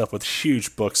tables and stuff with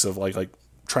huge books of like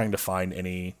trying to find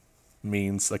any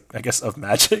means, like, I guess, of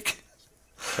magic.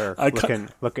 Sure.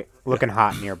 Looking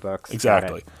hot in your books.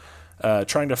 Exactly.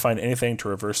 Trying to find anything to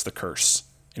reverse the curse.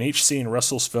 In each scene,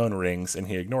 Russell's phone rings and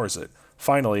he ignores it.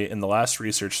 Finally, in the last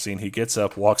research scene, he gets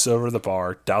up, walks over to the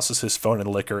bar, douses his phone in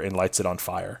liquor, and lights it on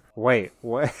fire. Wait,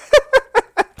 what?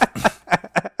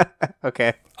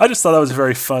 Okay. I just thought that was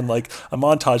very fun, like a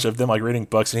montage of them like reading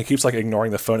books, and he keeps like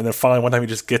ignoring the phone, and then finally one time he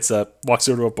just gets up, walks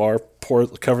over to a bar,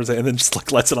 covers it, and then just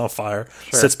like lights it on fire,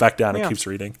 sits back down, and keeps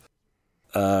reading.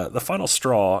 The final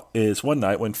straw is one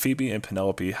night when Phoebe and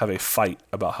Penelope have a fight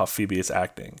about how Phoebe is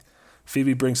acting.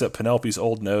 Phoebe brings up Penelope's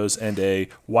old nose and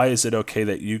why is it okay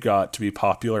that you got to be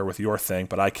popular with your thing,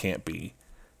 but I can't be?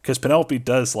 Because Penelope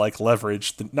does like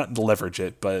not leverage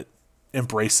it, but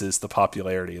embraces the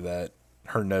popularity that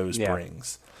her nose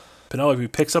brings. Penelope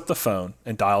picks up the phone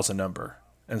and dials a number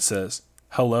and says,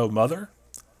 "Hello, mother?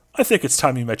 I think it's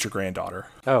time you met your granddaughter."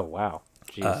 Oh, wow.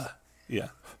 Jeez. Yeah.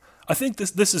 I think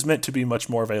this is meant to be much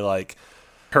more of a like,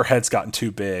 her head's gotten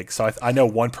too big. So I know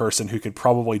one person who could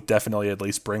probably definitely at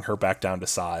least bring her back down to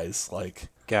size. Like,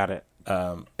 got it.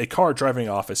 A car driving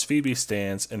off as Phoebe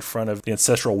stands in front of the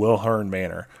ancestral Wilhern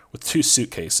manor with 2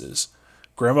 suitcases.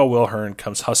 Grandma Wilhern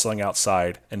comes hustling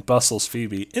outside and bustles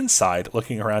Phoebe inside,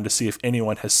 looking around to see if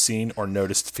anyone has seen or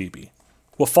noticed Phoebe.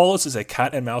 What follows is a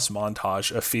cat and mouse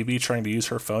montage of Phoebe trying to use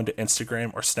her phone to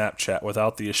Instagram or Snapchat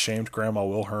without the ashamed Grandma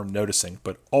Wilhern noticing,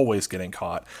 but always getting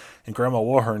caught, and Grandma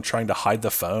Wilhern trying to hide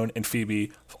the phone and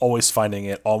Phoebe always finding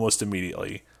it almost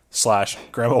immediately, /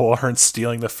 Grandma Wilhern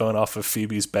stealing the phone off of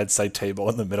Phoebe's bedside table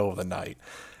in the middle of the night.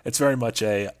 It's very much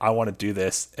I want to do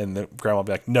this, and the grandma will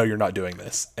be like, no, you're not doing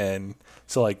this. And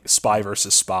so like spy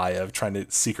versus spy of trying to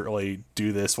secretly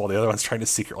do this while the other one's trying to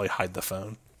secretly hide the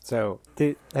phone. So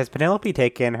has Penelope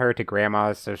taken her to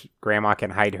grandma's so grandma can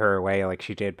hide her away like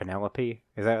she did Penelope?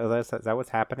 Is that what's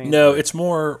happening? No, it's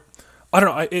more, I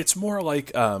don't know. It's more like,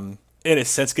 in a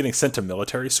sense, getting sent to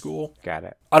military school. Got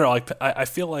it. I don't know. Like, I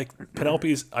feel like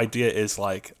Penelope's idea is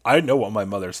like, I know what my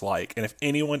mother's like. And if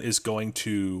anyone is going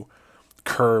to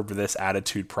curb this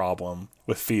attitude problem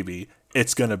with Phoebe,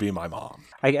 it's going to be my mom.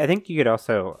 I think you could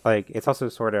also, like, it's also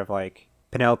sort of like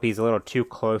Penelope's a little too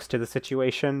close to the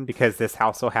situation because this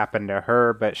also happened to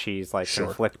her, but she's like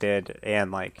conflicted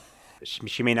and like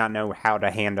she may not know how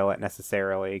to handle it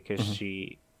necessarily because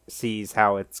she sees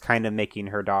how it's kind of making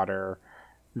her daughter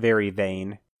very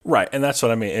vain. Right, and that's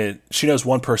what I mean. She knows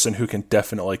one person who can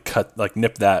definitely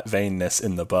nip that vainness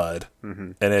in the bud,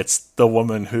 and it's the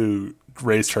woman who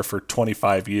raised her for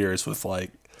 25 years with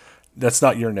like, that's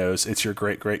not your nose, it's your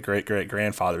great great great great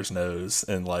grandfather's nose,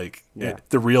 and like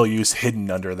the real you's hidden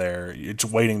under there, it's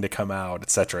waiting to come out,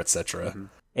 etc., etc.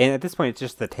 And at this point, it's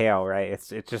just the tail, right? It's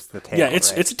just the tail. Yeah,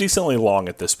 it's decently long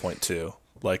at this point too.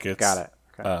 Like it's got it.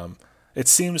 Okay. It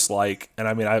seems like, and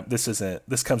I mean,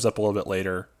 this comes up a little bit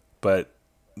later, but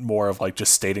more of like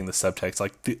just stating the subtext.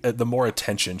 Like the more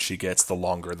attention she gets, the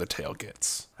longer the tail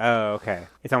gets. Oh, okay.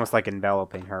 It's almost like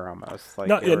enveloping her, almost. Like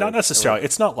not necessarily.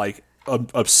 It's not like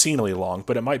obscenely long,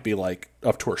 but it might be like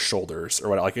up to her shoulders or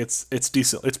whatever. Like it's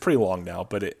decent. It's pretty long now,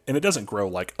 but it doesn't grow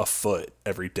like a foot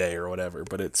every day or whatever.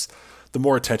 But the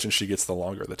more attention she gets, the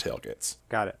longer the tale gets.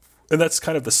 Got it. And that's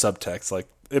kind of the subtext. Like,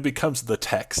 it becomes the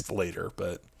text later,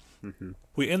 but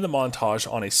we end the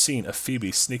montage on a scene of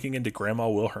Phoebe sneaking into Grandma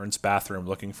Wilhern's bathroom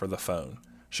looking for the phone.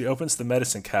 She opens the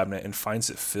medicine cabinet and finds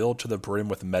it filled to the brim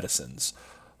with medicines,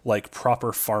 like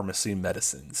proper pharmacy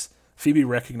medicines. Phoebe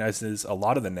recognizes a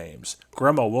lot of the names.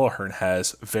 Grandma Wilhern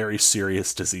has very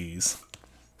serious disease.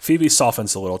 Phoebe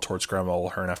softens a little towards Grandma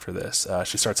Wilhern after this.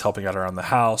 She starts helping out around the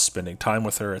house, spending time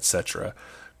with her, etc.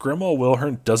 Grandma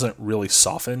Wilhern doesn't really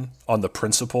soften on the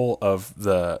principle of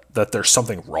that there's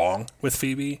something wrong with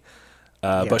Phoebe,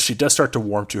 but she does start to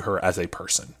warm to her as a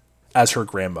person. As her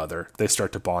grandmother, they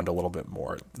start to bond a little bit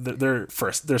more.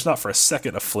 There's not for a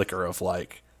second a flicker of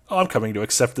like, oh, I'm coming to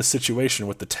accept the situation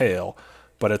with the tale,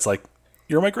 but it's like,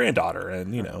 you're my granddaughter,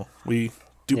 and, you know, we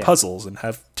do puzzles and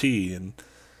have tea and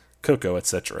cocoa,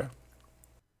 etc.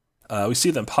 We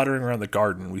see them pottering around the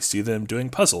garden, we see them doing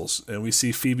puzzles, and we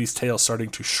see Phoebe's tail starting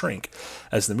to shrink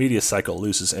as the media cycle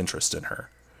loses interest in her.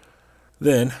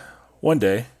 Then, one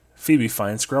day, Phoebe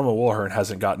finds Grandma Wilhern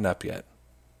hasn't gotten up yet.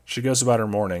 She goes about her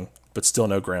morning, but still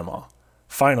no Grandma.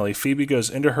 Finally, Phoebe goes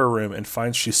into her room and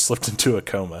finds she's slipped into a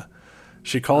coma.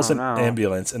 She calls an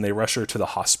ambulance and they rush her to the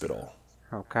hospital.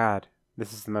 Oh God,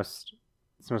 this is the most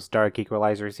dark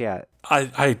Equelizers yet.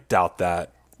 I doubt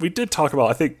that. We did talk about,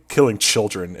 I think, killing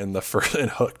children in the first in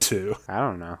Hook 2. I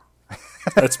don't know.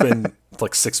 That's been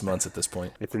like 6 months at this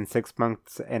point. It's in 6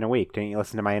 months and a week. Didn't you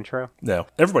listen to my intro? No.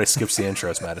 Everybody skips the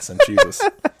intros, Madison. Jesus.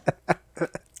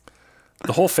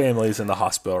 The whole family is in the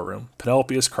hospital room.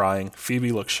 Penelope is crying,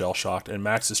 Phoebe looks shell-shocked, and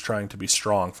Max is trying to be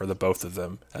strong for the both of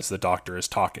them as the doctor is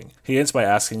talking. He ends by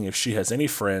asking if she has any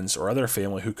friends or other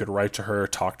family who could write to her,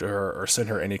 talk to her, or send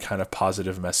her any kind of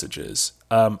positive messages.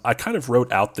 I kind of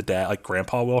wrote out the dad, like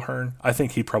Grandpa Wilhern. I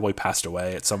think he probably passed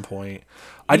away at some point.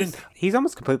 He's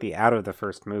almost completely out of the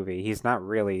first movie. He's not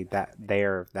really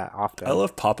there that often. I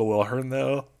love Papa Wilhern,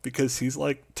 though, because he's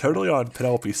like totally on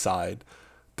Penelope's side,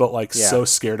 but like so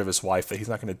scared of his wife that he's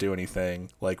not going to do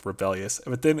anything like rebellious.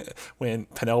 But then when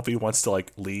Penelope wants to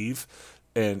like leave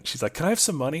and she's like, "Can I have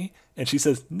some money?" And she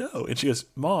says, "No." And she goes,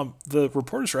 "Mom, the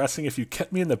reporters are asking if you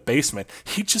kept me in the basement."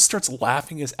 He just starts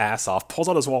laughing his ass off, pulls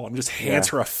out his wallet and just hands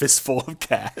her a fistful of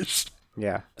cash.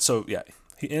 Yeah. So yeah,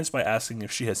 he ends by asking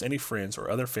if she has any friends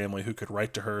or other family who could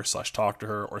write to her / talk to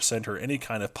her or send her any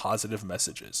kind of positive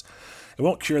messages. It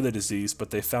won't cure the disease,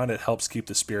 but they found it helps keep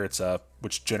the spirits up,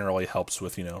 which generally helps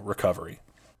with, recovery.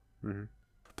 Mm-hmm.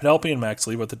 Penelope and Max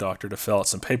leave with the doctor to fill out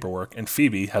some paperwork, and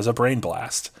Phoebe has a brain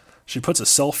blast. She puts a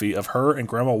selfie of her and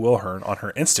Grandma Wilhern on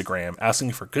her Instagram,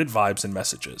 asking for good vibes and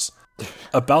messages.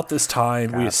 About this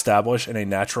time, we establish in a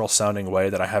natural-sounding way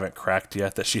that I haven't cracked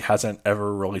yet that she hasn't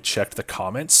ever really checked the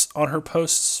comments on her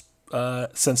posts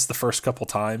since the first couple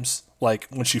times. Like,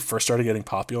 when she first started getting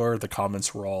popular, the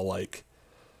comments were all, like,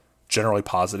 generally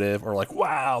positive or like,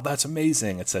 wow, that's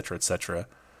amazing, etc., etc.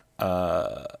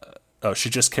 She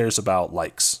just cares about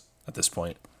likes at this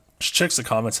point. She checks the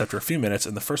comments after a few minutes,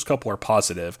 and the first couple are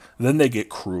positive. Then they get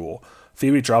cruel.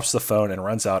 Phoebe drops the phone and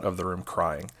runs out of the room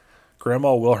crying. Grandma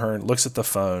Wilhern looks at the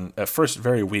phone, at first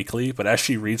very weakly, but as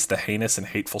she reads the heinous and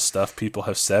hateful stuff people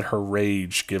have said, her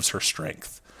rage gives her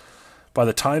strength. By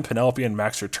the time Penelope and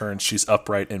Max return, she's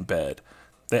upright in bed.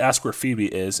 They ask where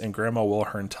Phoebe is, and Grandma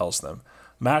Wilhern tells them.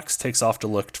 Max takes off to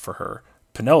look for her.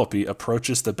 Penelope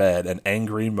approaches the bed, an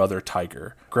angry mother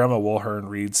tiger. Grandma Wilhern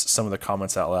reads some of the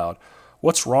comments out loud.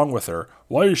 What's wrong with her?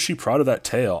 Why is she proud of that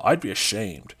tail? I'd be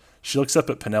ashamed. She looks up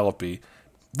at Penelope.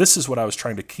 This is what I was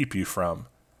trying to keep you from.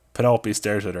 Penelope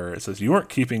stares at her and says, you weren't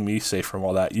keeping me safe from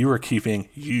all that. You were keeping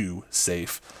you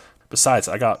safe. Besides,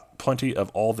 I got plenty of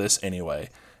all this anyway.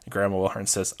 And Grandma Wilhern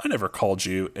says, I never called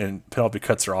you. And Penelope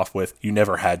cuts her off with, you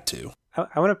never had to.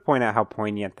 I want to point out how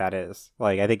poignant that is.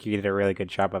 Like, I think you did a really good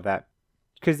job of that.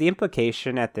 Because the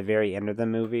implication at the very end of the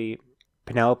movie,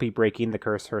 Penelope breaking the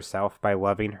curse herself by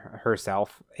loving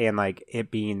herself, and like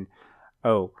it being,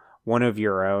 oh, one of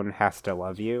your own has to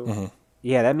love you. Mm-hmm.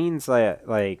 Yeah, that means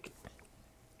like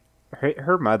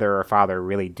her mother or father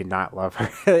really did not love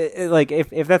her. Like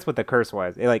if that's what the curse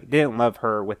was, it like didn't love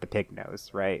her with the pig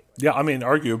nose, right? Yeah, I mean,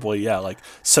 arguably, yeah. Like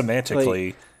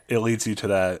semantically, it leads you to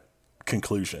that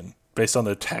conclusion based on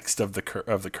the text of the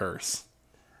curse.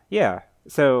 Yeah,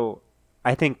 so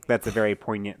I think that's a very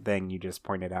poignant thing you just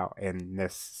pointed out in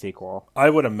this sequel. I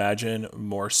would imagine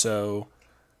more so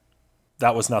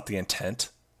that was not the intent.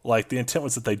 Like, the intent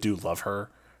was that they do love her,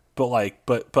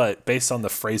 but based on the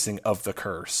phrasing of the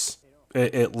curse,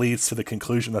 it leads to the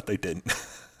conclusion that they didn't.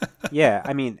 Yeah,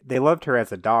 I mean, they loved her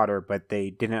as a daughter, but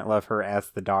they didn't love her as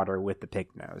the daughter with the pig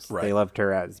nose. Right. They loved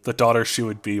her as the daughter she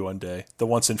would be one day, the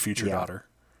once and future daughter.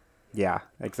 Yeah,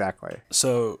 exactly.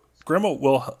 So Grandma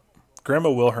Will Grandma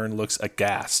Wilhern looks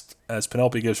aghast as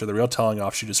Penelope gives her the real telling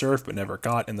off she deserved but never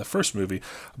got in the first movie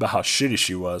about how shitty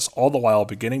she was, all the while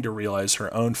beginning to realize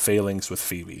her own failings with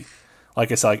Phoebe.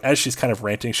 Like I said, as she's kind of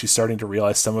ranting, she's starting to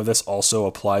realize some of this also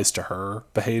applies to her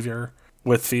behavior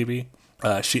with Phoebe.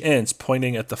 She ends,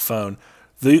 pointing at the phone.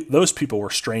 Those people were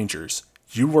strangers.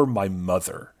 You were my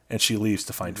mother. And she leaves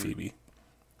to find Phoebe.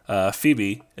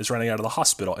 Phoebe is running out of the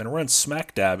hospital and runs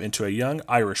smack dab into a young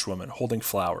Irish woman holding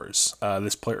flowers.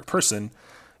 This person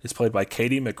is played by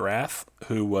Katie McGrath,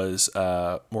 who was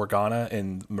Morgana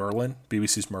in Merlin,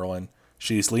 BBC's Merlin.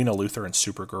 She's Lena Luthor in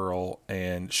Supergirl,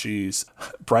 and she's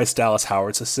Bryce Dallas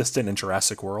Howard's assistant in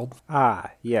Jurassic World. Ah,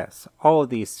 yes. All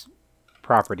of these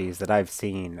properties that I've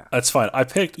seen. That's fine. I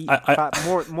picked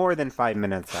more than 5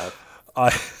 minutes of.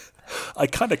 I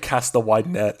kind of cast the wide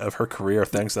net of her career,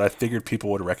 things that I figured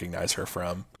people would recognize her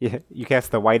from. Yeah, you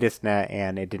cast the widest net,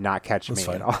 and it did not catch me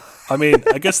at all. I mean,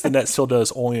 I guess the net still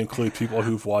does only include people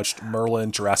who've watched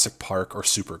Merlin, Jurassic Park, or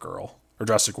Supergirl. Or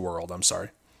Jurassic World, I'm sorry.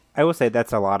 I will say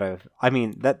that's a lot of... I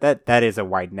mean, that is a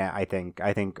wide net, I think.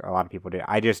 I think a lot of people do.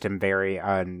 I just am very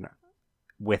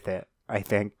with it, I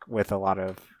think, with a lot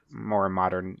of more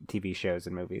modern TV shows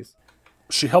and movies.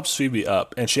 She helps Phoebe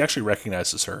up, and she actually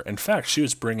recognizes her. In fact, she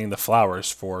was bringing the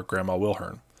flowers for Grandma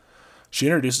Wilhern. She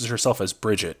introduces herself as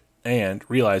Bridget, and,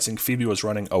 realizing Phoebe was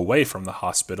running away from the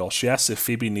hospital, she asks if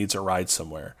Phoebe needs a ride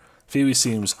somewhere. Phoebe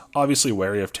seems obviously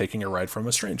wary of taking a ride from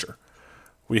a stranger.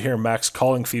 We hear Max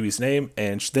calling Phoebe's name,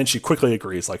 and then she quickly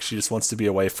agrees, like she just wants to be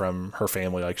away from her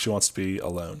family, like she wants to be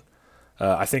alone.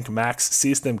 I think Max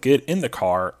sees them get in the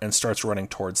car and starts running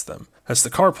towards them. As the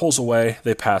car pulls away,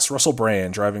 they pass Russell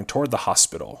Brand driving toward the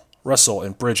hospital. Russell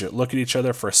and Bridget look at each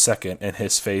other for a second, and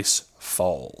his face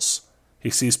falls. He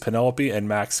sees Penelope and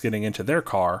Max getting into their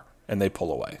car, and they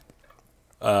pull away.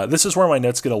 This is where my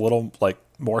notes get a little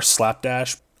more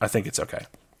slapdash. I think it's okay.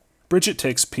 Bridget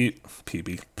takes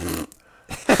Phoebe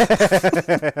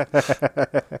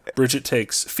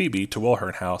to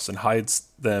Wilhern House and hides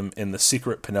them in the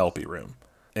secret Penelope room.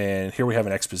 And here we have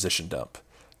an exposition dump.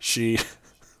 This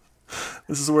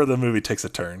is where the movie takes a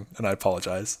turn, and I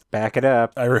apologize. Back it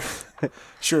up.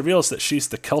 She reveals that she's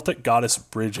the Celtic goddess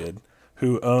Brigid,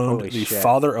 who owned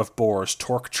father of Boars,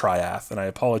 Torque Triath, and I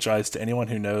apologize to anyone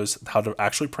who knows how to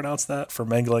actually pronounce that for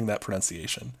mangling that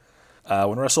pronunciation.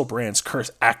 When Russell Brand's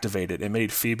curse activated, it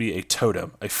made Phoebe a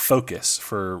totem, a focus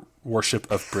for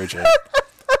worship of Bridget.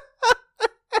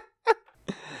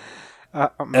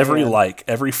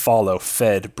 Every follow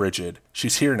fed Bridget.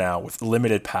 She's here now with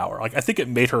limited power. I think it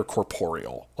made her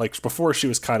corporeal. Before she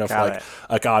was kind of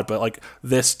a god, but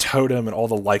this totem and all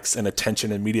the likes and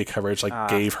attention and media coverage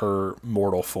gave her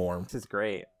mortal form. This is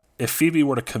great. If Phoebe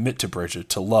were to commit to Bridget,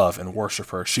 to love and worship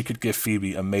her, she could give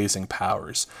Phoebe amazing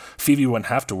powers. Phoebe wouldn't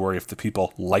have to worry if the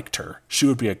people liked her. She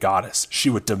would be a goddess. She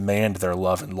would demand their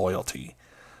love and loyalty.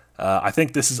 I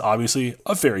think this is obviously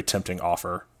a very tempting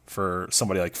offer for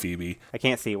somebody like Phoebe. I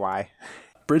can't see why.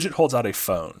 Bridget holds out a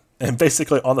phone, and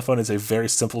basically on the phone is a very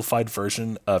simplified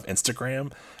version of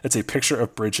Instagram. It's a picture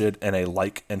of Bridget and a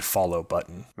like and follow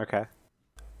button. Okay.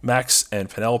 Max and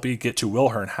Penelope get to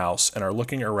Wilhern House and are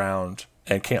looking around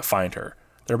and can't find her.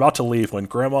 They're about to leave when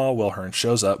Grandma Wilhern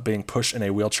shows up being pushed in a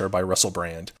wheelchair by Russell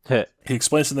Brand. He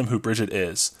explains to them who Bridget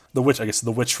is. The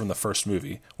witch from the first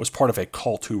movie, was part of a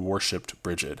cult who worshipped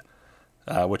Bridget,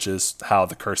 which is how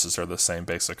the curses are the same,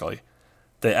 basically.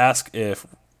 They ask if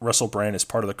Russell Brand is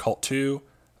part of the cult too.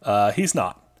 He's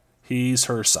not. He's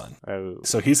her son. Oh.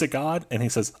 So he's a god, and he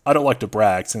says, I don't like to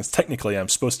brag, since technically I'm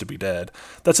supposed to be dead.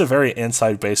 That's a very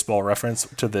inside baseball reference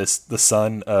to the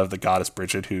son of the goddess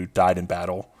Bridget who died in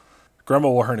battle. Grandma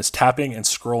Wilhern is tapping and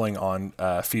scrolling on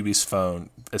Phoebe's phone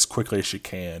as quickly as she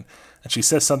can, and she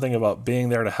says something about being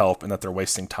there to help and that they're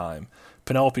wasting time.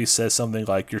 Penelope says something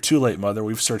like, "You're too late, Mother.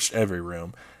 We've searched every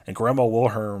room." And Grandma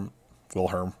Wilhern...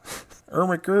 oh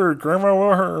my god, Grandma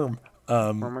Wilhern...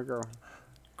 oh my god.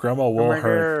 Grandma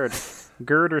Wilhern...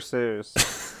 Girder says.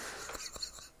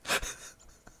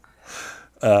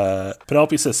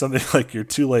 Penelope says something like, "You're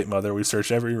too late, Mother. We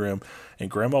searched every room." And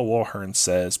Grandma Wilhern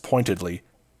says, pointedly,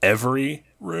 "Every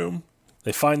room?"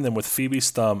 They find them with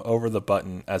Phoebe's thumb over the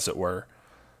button, as it were.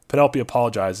 Penelope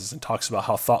apologizes and talks about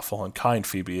how thoughtful and kind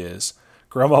Phoebe is.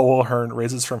 Grandma Wilhern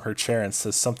raises from her chair and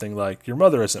says something like, "Your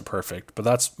mother isn't perfect, but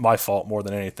that's my fault more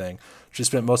than anything. She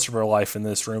spent most of her life in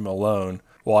this room alone,"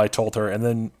 while I told her, and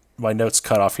then my notes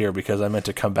cut off here because I meant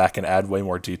to come back and add way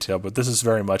more detail, but this is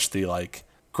very much the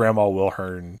Grandma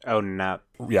Wilhern owning up.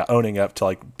 Yeah, owning up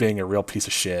to being a real piece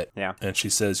of shit. Yeah. And she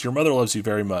says, "Your mother loves you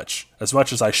very much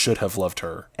as I should have loved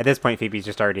her." At this point, Phoebe's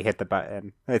just already hit the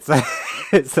button.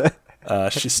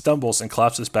 She stumbles and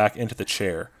collapses back into the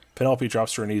chair. Penelope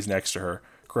drops to her knees next to her.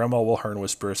 Grandma Wilhern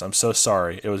whispers, "I'm so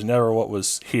sorry. It was never what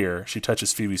was here." She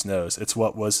touches Phoebe's nose. "It's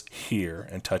what was here,"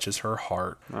 and touches her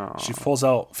heart. Aww. She pulls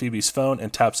out Phoebe's phone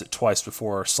and taps it twice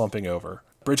before slumping over.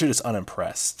 Bridget is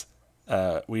unimpressed.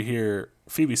 We hear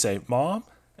Phoebe say, "Mom?"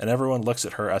 And everyone looks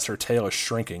at her as her tail is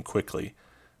shrinking quickly.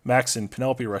 Max and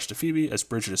Penelope rush to Phoebe as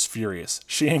Bridget is furious.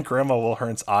 She and Grandma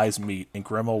Wilhern's eyes meet, and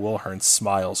Grandma Wilhern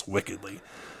smiles wickedly.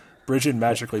 Bridget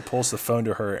magically pulls the phone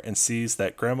to her and sees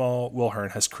that Grandma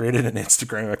Wilhern has created an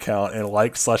Instagram account and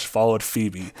liked/followed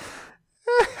Phoebe.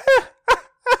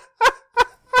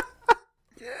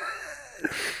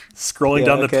 Scrolling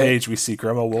down the page, we see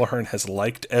Grandma Wilhern has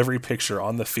liked every picture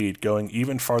on the feed, going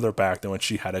even farther back than when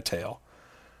she had a tail.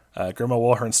 Grandma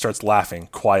Wilhern starts laughing,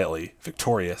 quietly,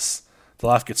 victorious. The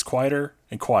laugh gets quieter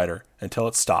and quieter until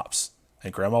it stops,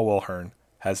 and Grandma Wilhern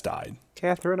has died.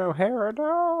 Catherine O'Hara,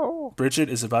 no! Bridget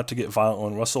is about to get violent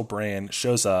when Russell Brand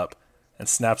shows up and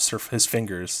snaps his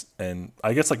fingers and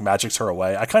I guess magics her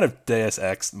away. I kind of Deus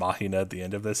Ex Machina at the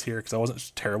end of this here because I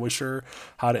wasn't terribly sure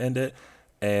how to end it.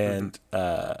 And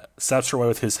snaps her away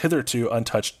with his hitherto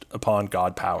untouched upon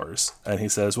God powers. And he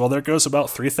says, "Well, there goes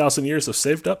about 3,000 years of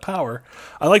saved up power."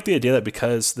 I like the idea that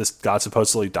because this God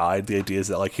supposedly died, the idea is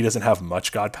that he doesn't have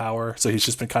much God power. So he's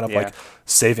just been kind of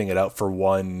saving it up for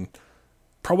one,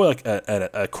 probably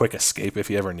a quick escape if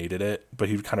he ever needed it. But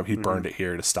he burned it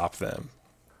here to stop them.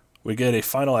 We get a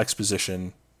final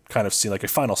exposition kind of scene, a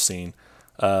final scene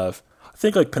of, I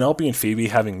think Penelope and Phoebe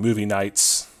having movie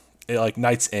nights,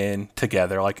 nights in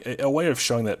together, a way of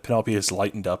showing that Penelope has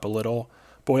lightened up a little.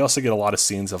 But we also get a lot of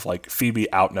scenes of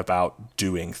Phoebe out and about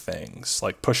doing things,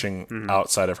 pushing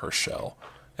outside of her shell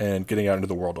and getting out into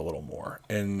the world a little more.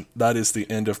 And that is the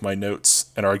end of my notes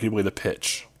and arguably the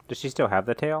pitch. Does she still have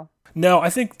the tail? No, I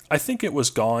think it was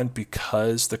gone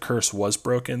because the curse was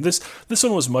broken. This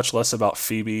one was much less about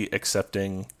Phoebe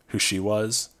accepting who she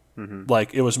was. Mm-hmm.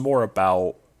 It was more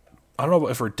about, I don't know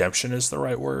if redemption is the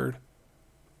right word,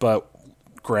 but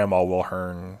Grandma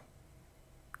Wilhern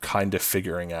kind of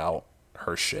figuring out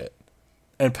her shit.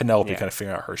 And Penelope kind of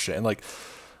figuring out her shit. And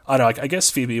I don't know, I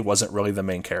guess Phoebe wasn't really the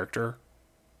main character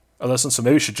of this one, so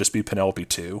maybe it should just be Penelope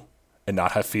too, and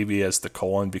not have Phoebe as the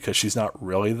colon because she's not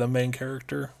really the main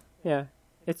character. Yeah,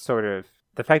 it's sort of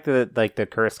the fact that the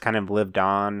curse kind of lived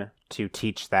on to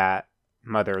teach that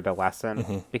mother the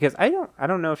lesson, because I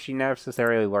don't know if she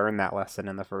necessarily learned that lesson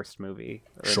in the first movie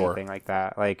or anything like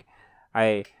that.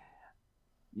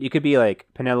 You could be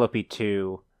Penelope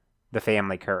 2, the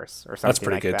family curse or something. That's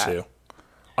pretty good too.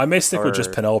 I may stick with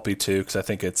just Penelope 2 because I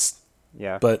think it's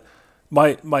But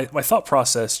my thought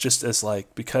process just is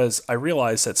because I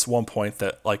realized at one point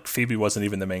that Phoebe wasn't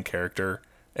even the main character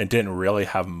and didn't really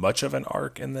have much of an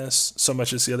arc in this, so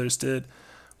much as the others did,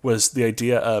 was the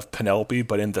idea of Penelope,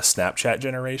 but in the Snapchat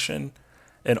generation.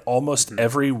 And almost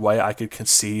every way I could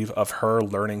conceive of her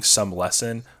learning some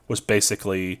lesson was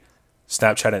basically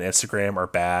Snapchat and Instagram are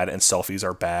bad, and selfies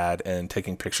are bad, and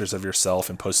taking pictures of yourself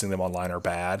and posting them online are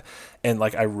bad. And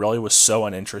I really was so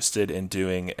uninterested in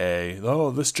doing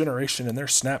this generation and they're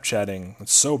Snapchatting,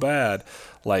 it's so bad.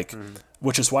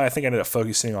 Which is why I think I ended up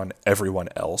focusing on everyone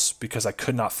else, because I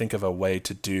could not think of a way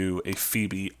to do a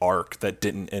Phoebe arc that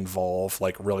didn't involve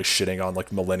really shitting on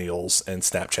millennials and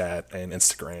Snapchat and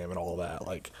Instagram and all of that.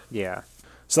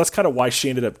 So that's kind of why she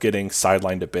ended up getting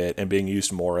sidelined a bit and being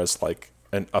used more as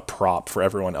a prop for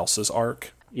everyone else's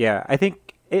arc. Yeah, I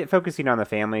think focusing on the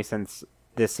family, since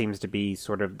this seems to be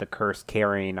sort of the curse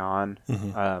carrying on,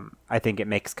 I think it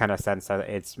makes kind of sense that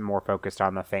it's more focused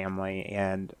on the family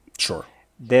and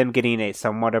them getting a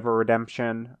somewhat of a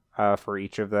redemption for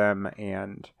each of them,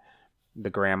 and the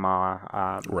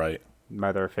grandma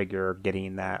mother figure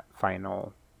getting that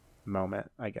final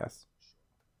moment, I guess.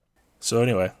 So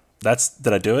anyway,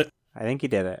 did I do it? I think you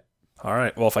did it. All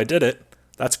right, well, if I did it,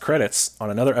 that's credits on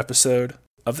another episode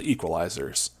of The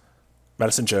Equelizers.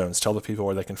 Madison Jones, tell the people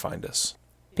where they can find us.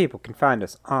 People can find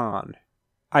us on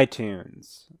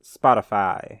iTunes,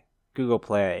 Spotify, Google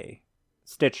Play,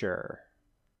 Stitcher,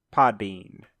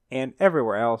 Podbean, and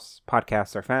everywhere else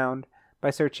podcasts are found by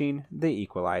searching The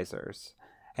Equelizers.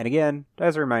 And again,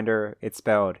 as a reminder, it's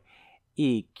spelled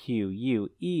Equelizers.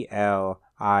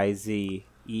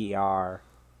 You're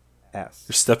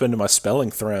stepping into my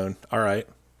spelling throne. All right.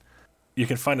 You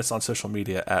can find us on social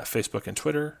media at Facebook and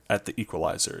Twitter at The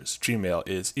Equelizers. Gmail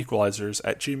is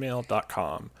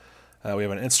equelizers@gmail.com. We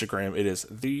have an Instagram. It is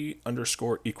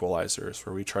 _equalizers,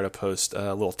 where we try to post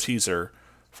a little teaser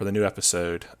for the new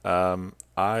episode. I'm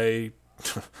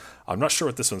not sure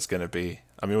what this one's going to be.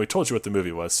 I mean, we told you what the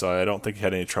movie was, so I don't think you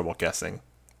had any trouble guessing.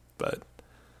 But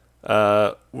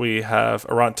We have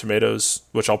a Rotten Tomatoes,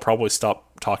 which I'll probably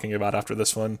stop talking about after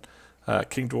this one.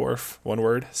 King Dwarf, one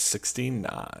word,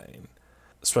 69.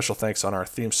 Special thanks on our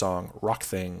theme song, Rock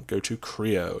Thing, go to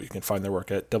Creo. You can find their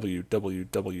work at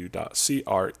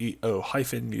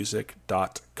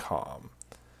www.creo-music.com.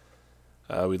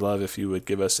 We'd love if you would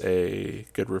give us a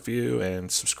good review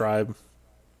and subscribe.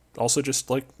 Also, just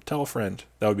tell a friend.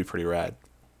 That would be pretty rad.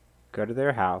 Go to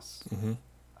their house, Mm-hmm.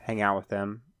 hang out with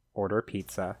them, order a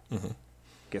pizza, Mm-hmm.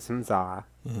 get some za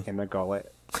Mm-hmm. in their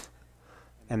gullet,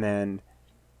 and then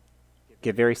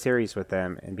get very serious with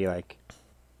them and be like,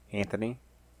 Anthony,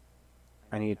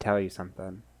 I need to tell you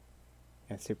something.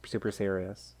 And it's super, super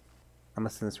serious. I'm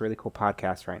listening to this really cool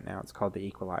podcast right now. It's called The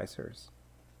Equelizers.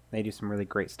 They do some really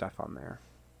great stuff on there.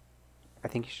 I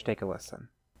think you should take a listen.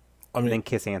 And then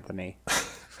kiss Anthony.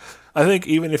 I think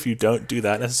even if you don't do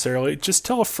that necessarily, just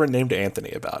tell a friend named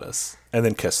Anthony about us and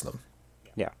then kiss them.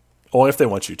 Yeah. Well, if they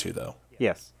want you to, though.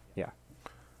 Yes. Yeah.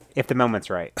 If the moment's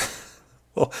right.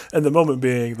 Well, and the moment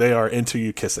being they are into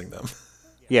you kissing them.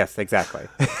 Yes, exactly.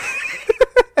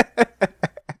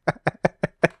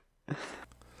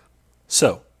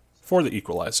 So, for the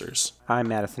Equelizers, I'm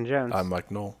Madison Jones. I'm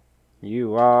Mike Knoll.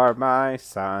 You are my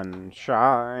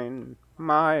sunshine,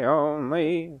 my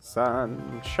only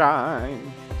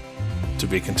sunshine. To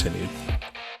be continued.